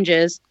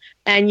sponges,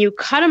 and you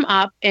cut them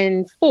up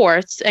in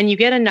fourths, and you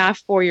get enough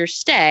for your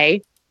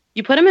stay.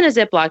 You put them in a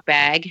Ziploc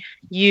bag.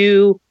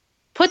 You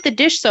put the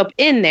dish soap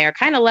in there,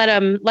 kind of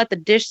let the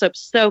dish soap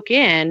soak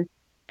in,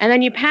 and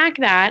then you pack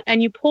that,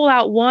 and you pull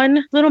out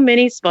one little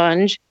mini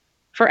sponge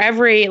for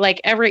every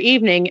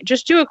evening.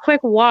 Just do a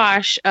quick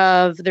wash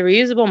of the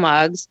reusable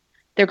mugs.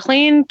 They're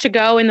clean to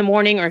go in the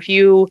morning, or if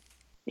you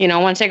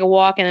want to take a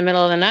walk in the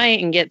middle of the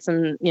night and get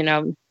some,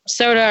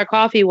 soda or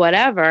coffee,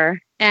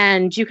 whatever,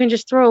 and you can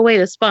just throw away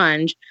the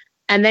sponge,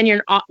 and then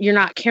you're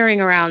not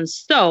carrying around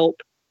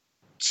soap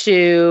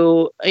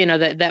to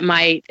that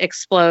might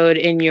explode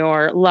in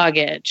your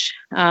luggage.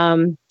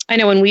 I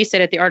know when we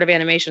stayed at the Art of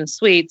Animation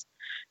Suites,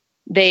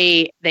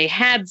 they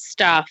had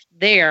stuff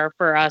there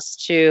for us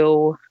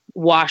to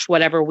wash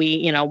whatever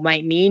we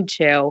might need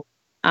to.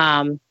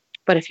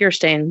 But if you're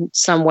staying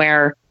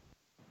somewhere,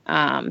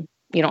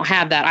 you don't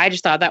have that. I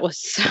just thought that was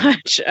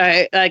such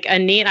a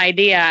neat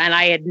idea, and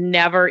I had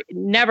never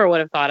would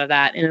have thought of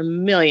that in a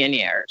million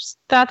years.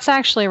 That's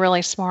actually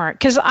really smart,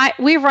 because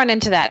we've run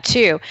into that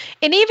too.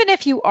 And even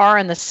if you are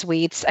in the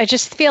suites, I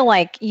just feel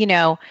like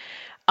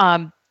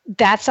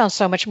that sounds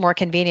so much more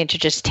convenient to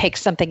just take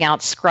something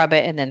out, scrub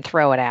it, and then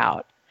throw it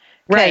out.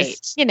 Right.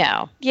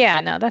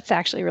 That's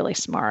actually really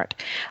smart.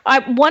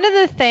 One of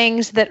the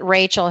things that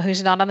Rachel,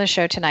 who's not on the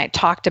show tonight,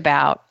 talked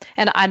about,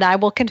 and I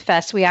will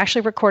confess, we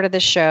actually recorded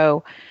this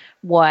show,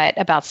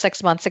 about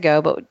 6 months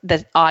ago, but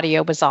the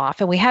audio was off,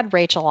 and we had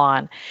Rachel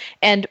on.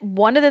 And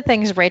one of the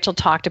things Rachel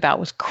talked about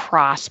was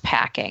cross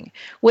packing,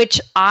 which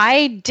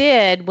I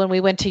did when we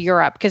went to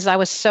Europe, because I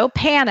was so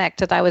panicked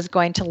that I was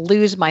going to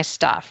lose my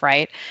stuff,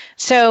 right?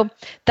 So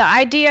the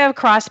idea of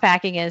cross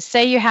packing is,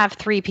 say you have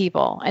 3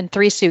 people and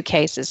 3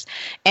 suitcases,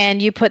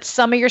 and you put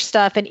some of your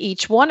stuff in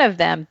each one of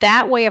them.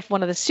 That way, if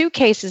one of the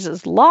suitcases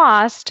is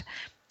lost,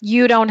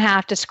 you don't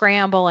have to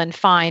scramble and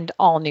find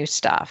all new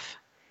stuff.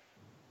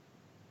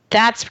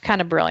 That's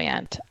kind of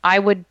brilliant. I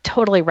would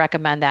totally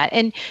recommend that.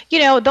 And,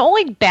 the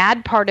only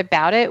bad part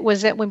about it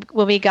was that when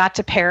we got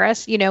to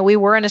Paris, we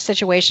were in a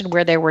situation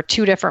where there were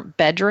 2 different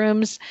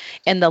bedrooms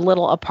in the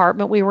little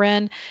apartment we were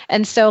in.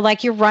 And so,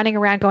 like, you're running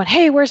around going,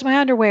 hey, where's my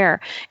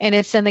underwear? And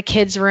it's in the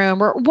kids'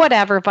 room, or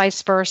whatever,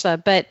 vice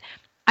versa. But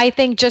I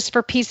think just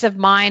for peace of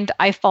mind,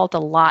 I felt a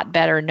lot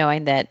better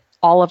knowing that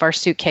all of our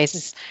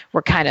suitcases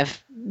were kind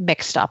of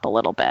mixed up a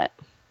little bit.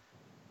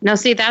 Now,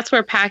 see, that's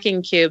where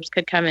packing cubes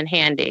could come in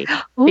handy,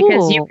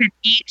 because you could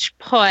each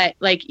put,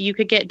 you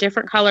could get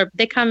different color.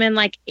 They come in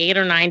 8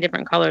 or 9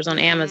 different colors on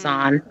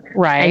Amazon.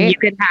 Right. And you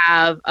could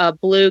have a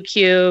blue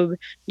cube.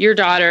 Your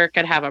daughter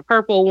could have a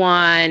purple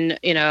one.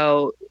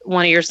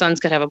 One of your sons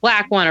could have a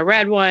black one, a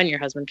red one. Your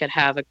husband could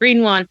have a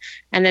green one.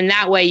 And then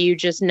that way you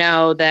just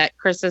know that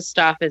Chris's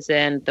stuff is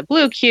in the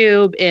blue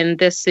cube in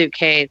this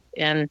suitcase.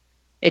 And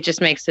it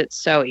just makes it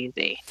so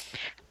easy.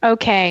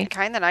 Okay. The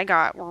kind that I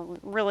got were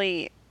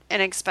really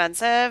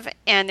inexpensive,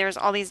 and there's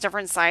all these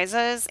different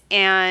sizes,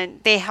 and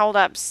they hold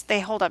up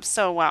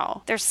so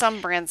well. There's some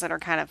brands that are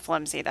kind of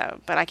flimsy though,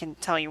 but I can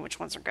tell you which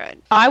ones are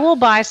good. I will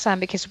buy some,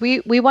 because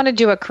we want to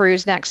do a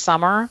cruise next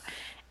summer,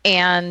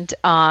 and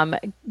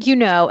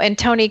and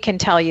Tony can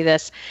tell you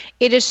this,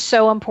 it is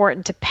so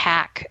important to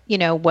pack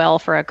well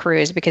for a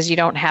cruise, because you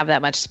don't have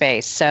that much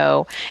space.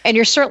 So, and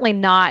you're certainly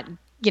not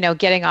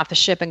getting off the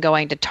ship and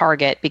going to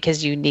Target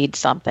because you need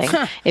something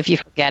if you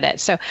forget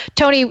it. So,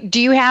 Tony, do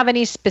you have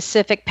any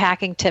specific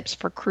packing tips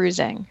for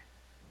cruising?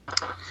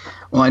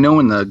 Well, I know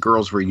when the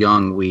girls were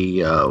young,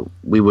 we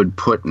would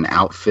put an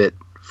outfit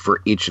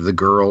for each of the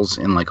girls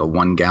in a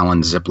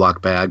 1-gallon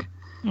Ziploc bag.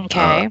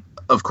 Okay.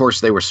 Of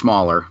course, they were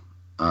smaller.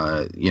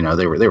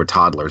 They were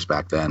toddlers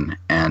back then,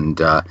 and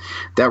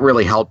that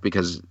really helped,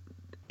 because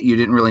you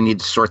didn't really need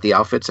to sort the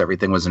outfits.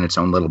 Everything was in its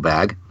own little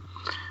bag.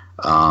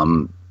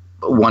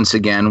 Once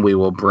again, we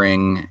will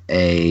bring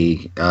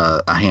a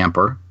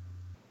hamper.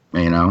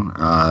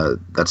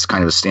 That's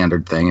kind of a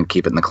standard thing, and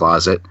keep it in the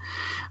closet.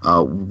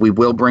 We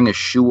will bring a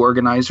shoe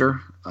organizer.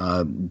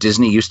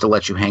 Disney used to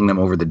let you hang them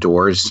over the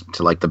doors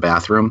to like the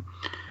bathroom,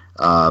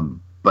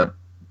 but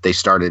they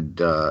started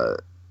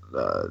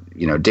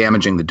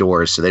damaging the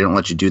doors, so they don't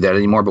let you do that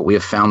anymore. But we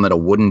have found that a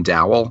wooden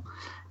dowel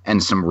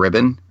and some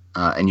ribbon,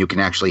 and you can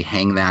actually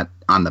hang that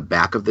on the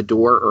back of the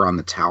door or on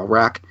the towel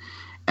rack.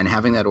 And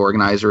having that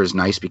organizer is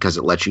nice because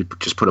it lets you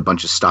just put a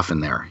bunch of stuff in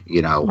there,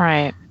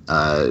 Right.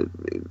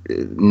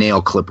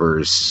 Nail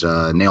clippers,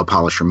 nail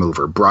polish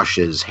remover,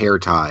 brushes, hair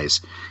ties,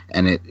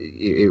 and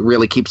it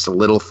really keeps the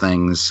little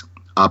things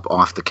up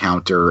off the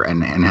counter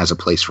and has a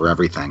place for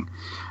everything.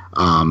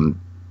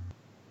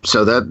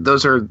 So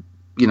those are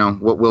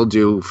what we'll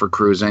do for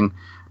cruising.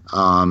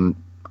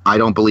 I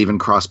don't believe in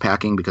cross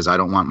packing because I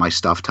don't want my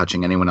stuff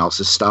touching anyone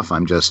else's stuff.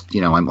 I'm just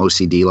I'm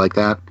OCD like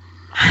that.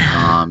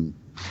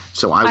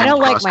 So I don't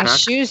like cross-pack. my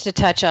shoes to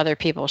touch other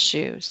people's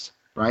shoes.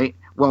 Right.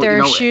 Well,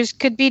 their shoes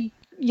could be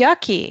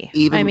yucky.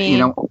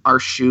 Even our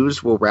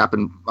shoes we'll wrap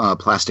in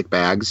plastic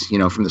bags,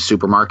 from the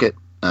supermarket,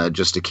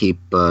 just to keep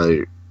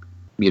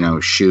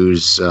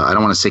shoes. I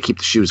don't want to say keep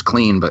the shoes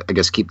clean, but I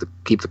guess keep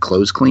the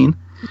clothes clean.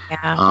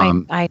 Yeah,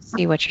 I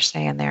see what you're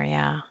saying there.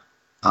 Yeah.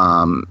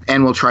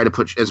 And we'll try to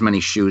put as many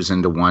shoes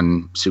into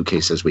one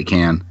suitcase as we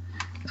can.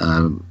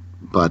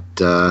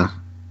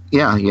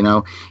 Yeah,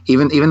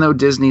 even though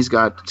Disney's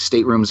got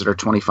staterooms that are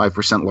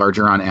 25%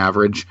 larger on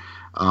average,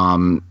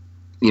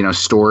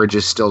 storage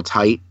is still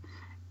tight,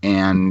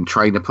 and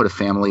trying to put a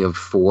family of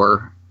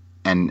 4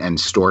 and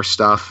store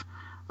stuff,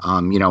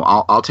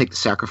 I'll take the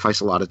sacrifice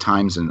a lot of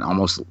times and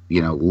almost,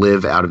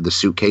 live out of the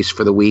suitcase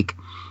for the week,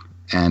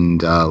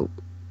 and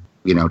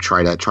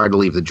try to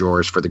leave the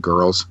drawers for the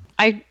girls.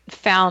 I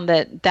found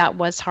that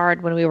was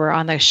hard when we were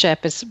on the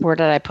ship. Is where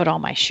did I put all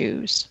my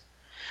shoes?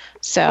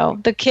 So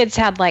the kids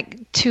had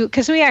like 2,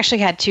 because we actually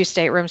had 2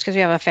 staterooms because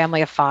we have a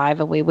family of 5,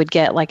 and we would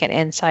get like an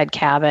inside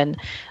cabin,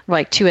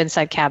 like 2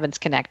 inside cabins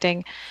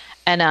connecting.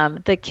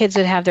 And the kids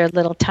would have their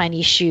little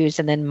tiny shoes,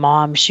 and then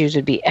mom's shoes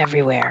would be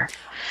everywhere.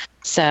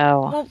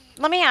 So, well,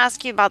 let me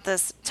ask you about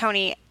this,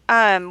 Tony.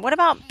 What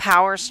about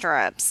power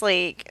strips,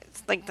 like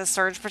the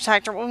surge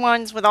protector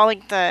ones with all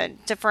like the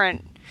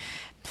different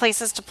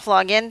places to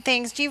plug in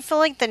things? Do you feel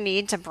like the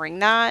need to bring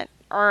that?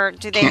 Or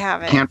do they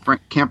have it?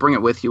 Can't bring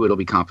it with you. It'll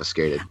be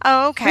confiscated.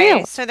 Oh, okay.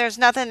 Really? So there's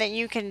nothing that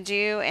you can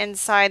do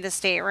inside the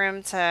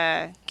stateroom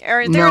to...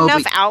 Are there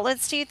enough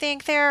outlets, do you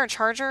think, there? Or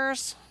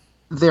chargers?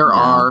 There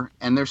are,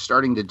 and they're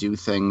starting to do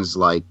things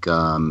like,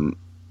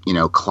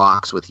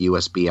 clocks with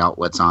USB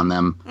outlets on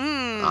them.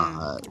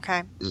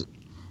 Okay.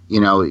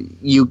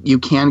 You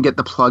can get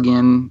the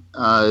plug-in,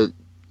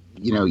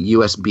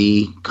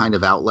 USB kind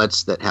of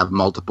outlets that have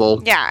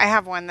multiple. Yeah, I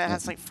have one that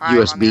has like 5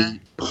 USB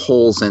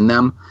holes in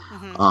them.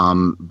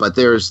 But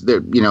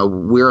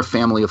we're a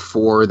family of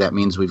 4. That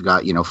means we've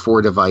got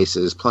 4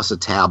 devices plus a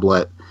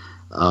tablet,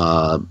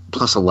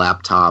 plus a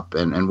laptop,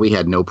 and we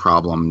had no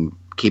problem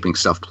keeping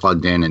stuff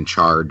plugged in and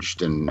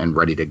charged and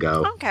ready to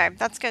go. Okay,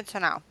 that's good to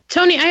know.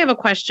 Tony, I have a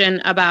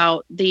question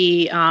about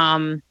the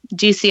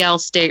DCL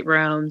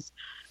staterooms.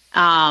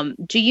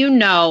 Do you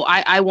know,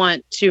 I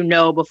want to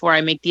know before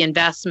I make the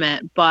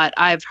investment, but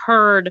I've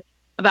heard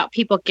about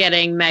people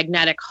getting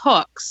magnetic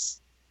hooks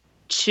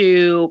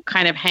to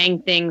kind of hang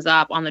things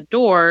up on the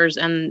doors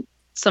and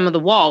some of the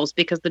walls,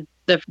 because the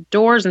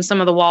doors and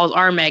some of the walls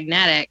are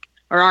magnetic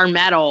or are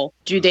metal.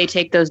 Do they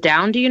take those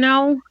down? Do you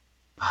know?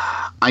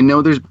 I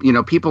know there's,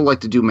 people like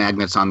to do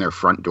magnets on their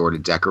front door to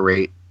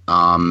decorate.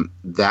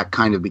 That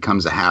kind of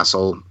becomes a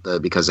hassle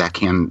because that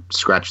can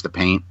scratch the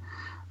paint,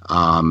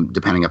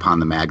 depending upon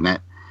the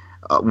magnet.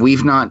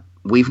 We've not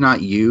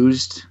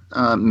used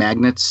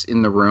magnets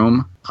in the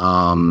room,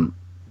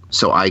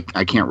 so I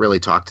can't really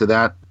talk to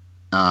that.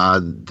 I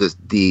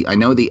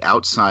know the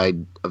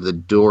outside of the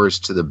doors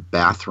to the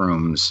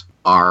bathrooms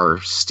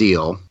are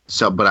steel.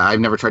 So, but I've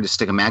never tried to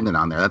stick a magnet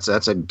on there.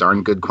 That's a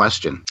darn good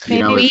question.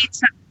 We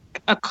took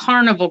a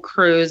Carnival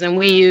cruise and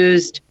we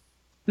used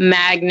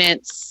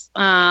magnets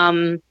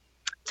to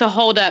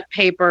hold up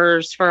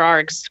papers for our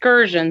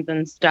excursions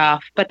and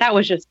stuff. But that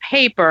was just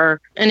paper,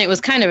 and it was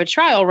kind of a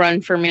trial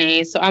run for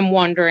me. So I'm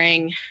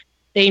wondering,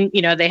 they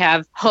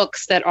have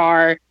hooks that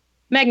are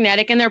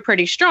magnetic and they're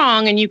pretty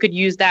strong, and you could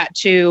use that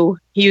to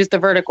use the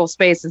vertical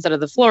space instead of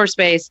the floor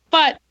space.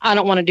 But I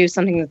don't want to do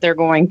something that they're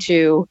going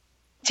to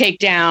take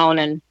down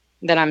and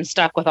that I'm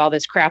stuck with all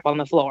this crap on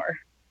the floor.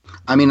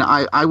 I mean,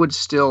 I would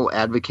still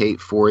advocate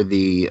for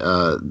the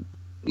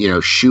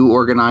shoe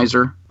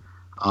organizer.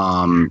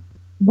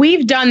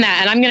 We've done that,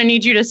 and I'm going to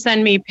need you to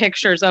send me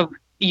pictures of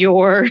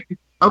your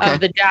of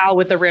the dowel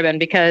with the ribbon,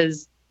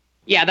 because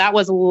that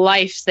was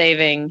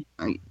life-saving.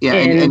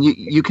 And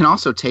you can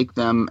also take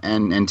them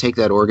and take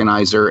that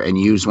organizer and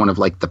use one of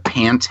like the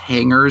pant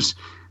hangers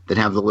that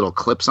have the little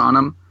clips on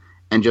them,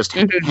 and just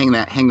hang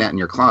that in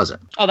your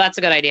closet. Oh, that's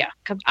a good idea.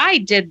 'Cause I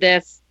did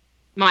this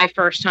my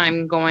first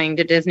time going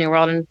to Disney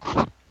World, and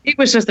It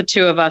was just the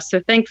two of us. So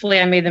thankfully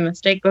I made the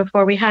mistake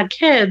before we had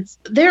kids.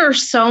 There are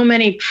so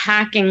many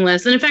packing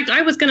lists. And in fact,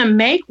 I was going to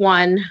make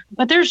one,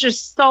 but there's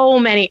just so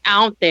many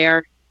out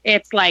there.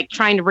 It's like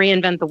trying to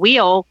reinvent the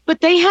wheel,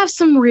 but they have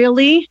some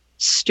really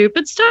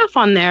stupid stuff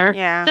on there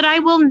that I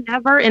will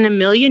never in a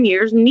million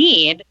years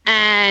need.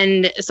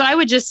 And so I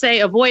would just say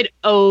avoid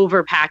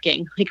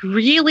overpacking. Like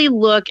really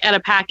look at a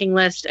packing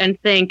list and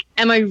think,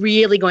 am I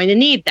really going to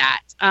need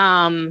that?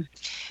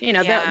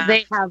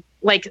 They have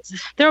like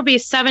there'll be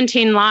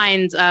 17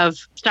 lines of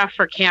stuff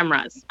for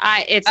cameras.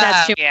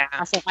 That's too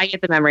much. I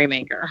get the memory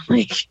maker.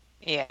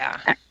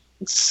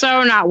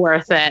 So not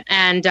worth it.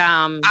 And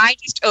I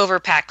just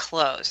overpack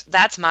clothes.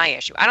 That's my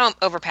issue. I don't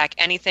overpack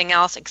anything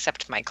else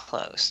except my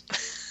clothes.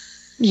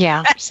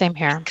 Yeah, same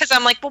here. Because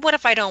I'm like, well, what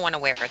if I don't want to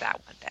wear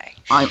that one day?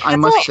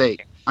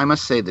 I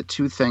must say the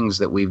two things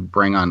that we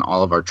bring on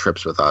all of our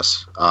trips with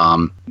us.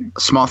 A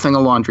small thing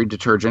of laundry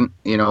detergent.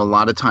 A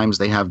lot of times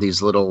they have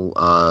these little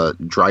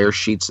dryer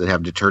sheets that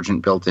have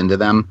detergent built into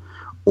them,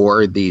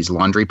 or these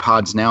laundry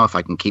pods now. If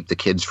I can keep the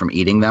kids from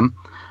eating them,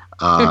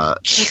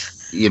 we'll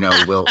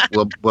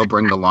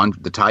bring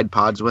the Tide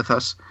Pods with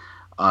us,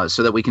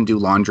 so that we can do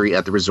laundry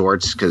at the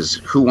resorts. Because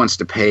who wants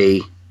to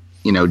pay,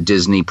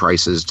 Disney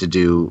prices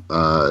to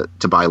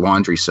buy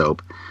laundry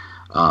soap?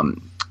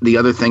 The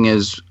other thing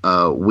is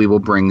we will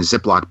bring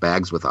Ziploc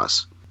bags with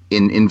us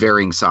in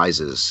varying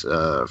sizes,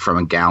 from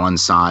a gallon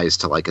size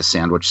to like a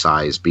sandwich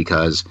size,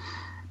 because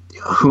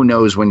who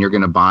knows when you're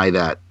going to buy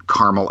that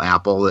caramel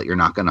apple that you're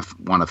not going to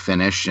want to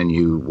finish and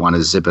you want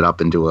to zip it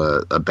up into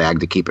a bag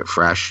to keep it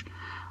fresh.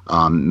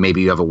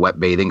 Maybe you have a wet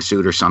bathing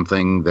suit or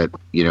something that,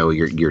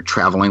 you're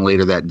traveling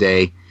later that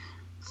day,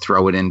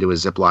 throw it into a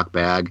Ziploc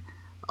bag.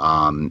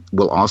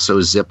 We'll also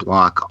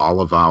Ziploc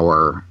all of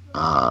our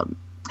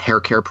hair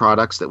care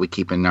products that we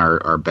keep in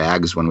our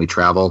bags when we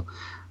travel,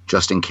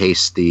 just in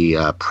case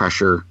the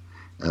pressure.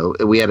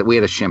 We had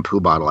a shampoo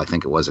bottle, I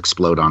think it was,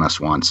 explode on us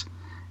once,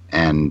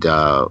 and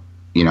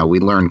we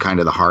learned kind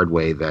of the hard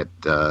way that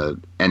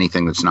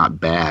anything that's not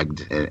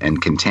bagged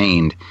and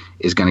contained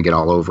is going to get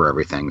all over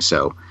everything.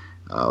 So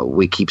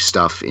we keep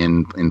stuff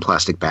in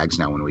plastic bags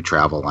now when we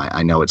travel.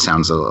 I know it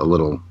sounds a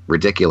little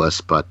ridiculous,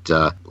 but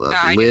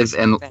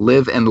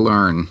live and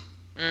learn.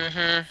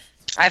 Mm-hmm.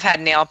 I've had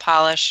nail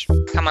polish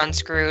come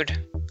unscrewed,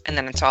 and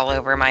then it's all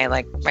over my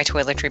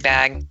toiletry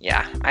bag.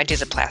 Yeah, I do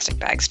the plastic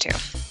bags too.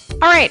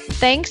 All right.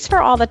 Thanks for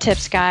all the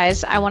tips,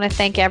 guys. I want to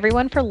thank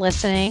everyone for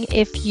listening.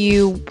 If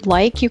you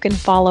like, you can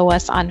follow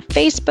us on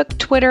Facebook,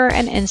 Twitter,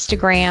 and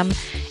Instagram.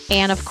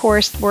 And of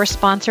course, we're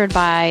sponsored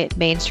by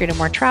Main Street and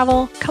More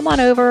Travel. Come on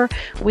over.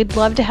 We'd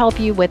love to help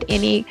you with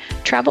any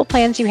travel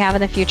plans you have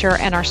in the future,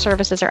 and our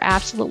services are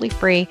absolutely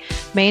free.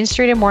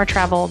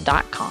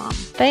 MainStreetandMoreTravel.com.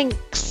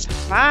 Thanks.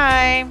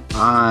 Bye.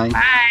 Bye.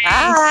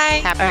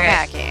 Bye. Happy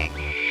packing.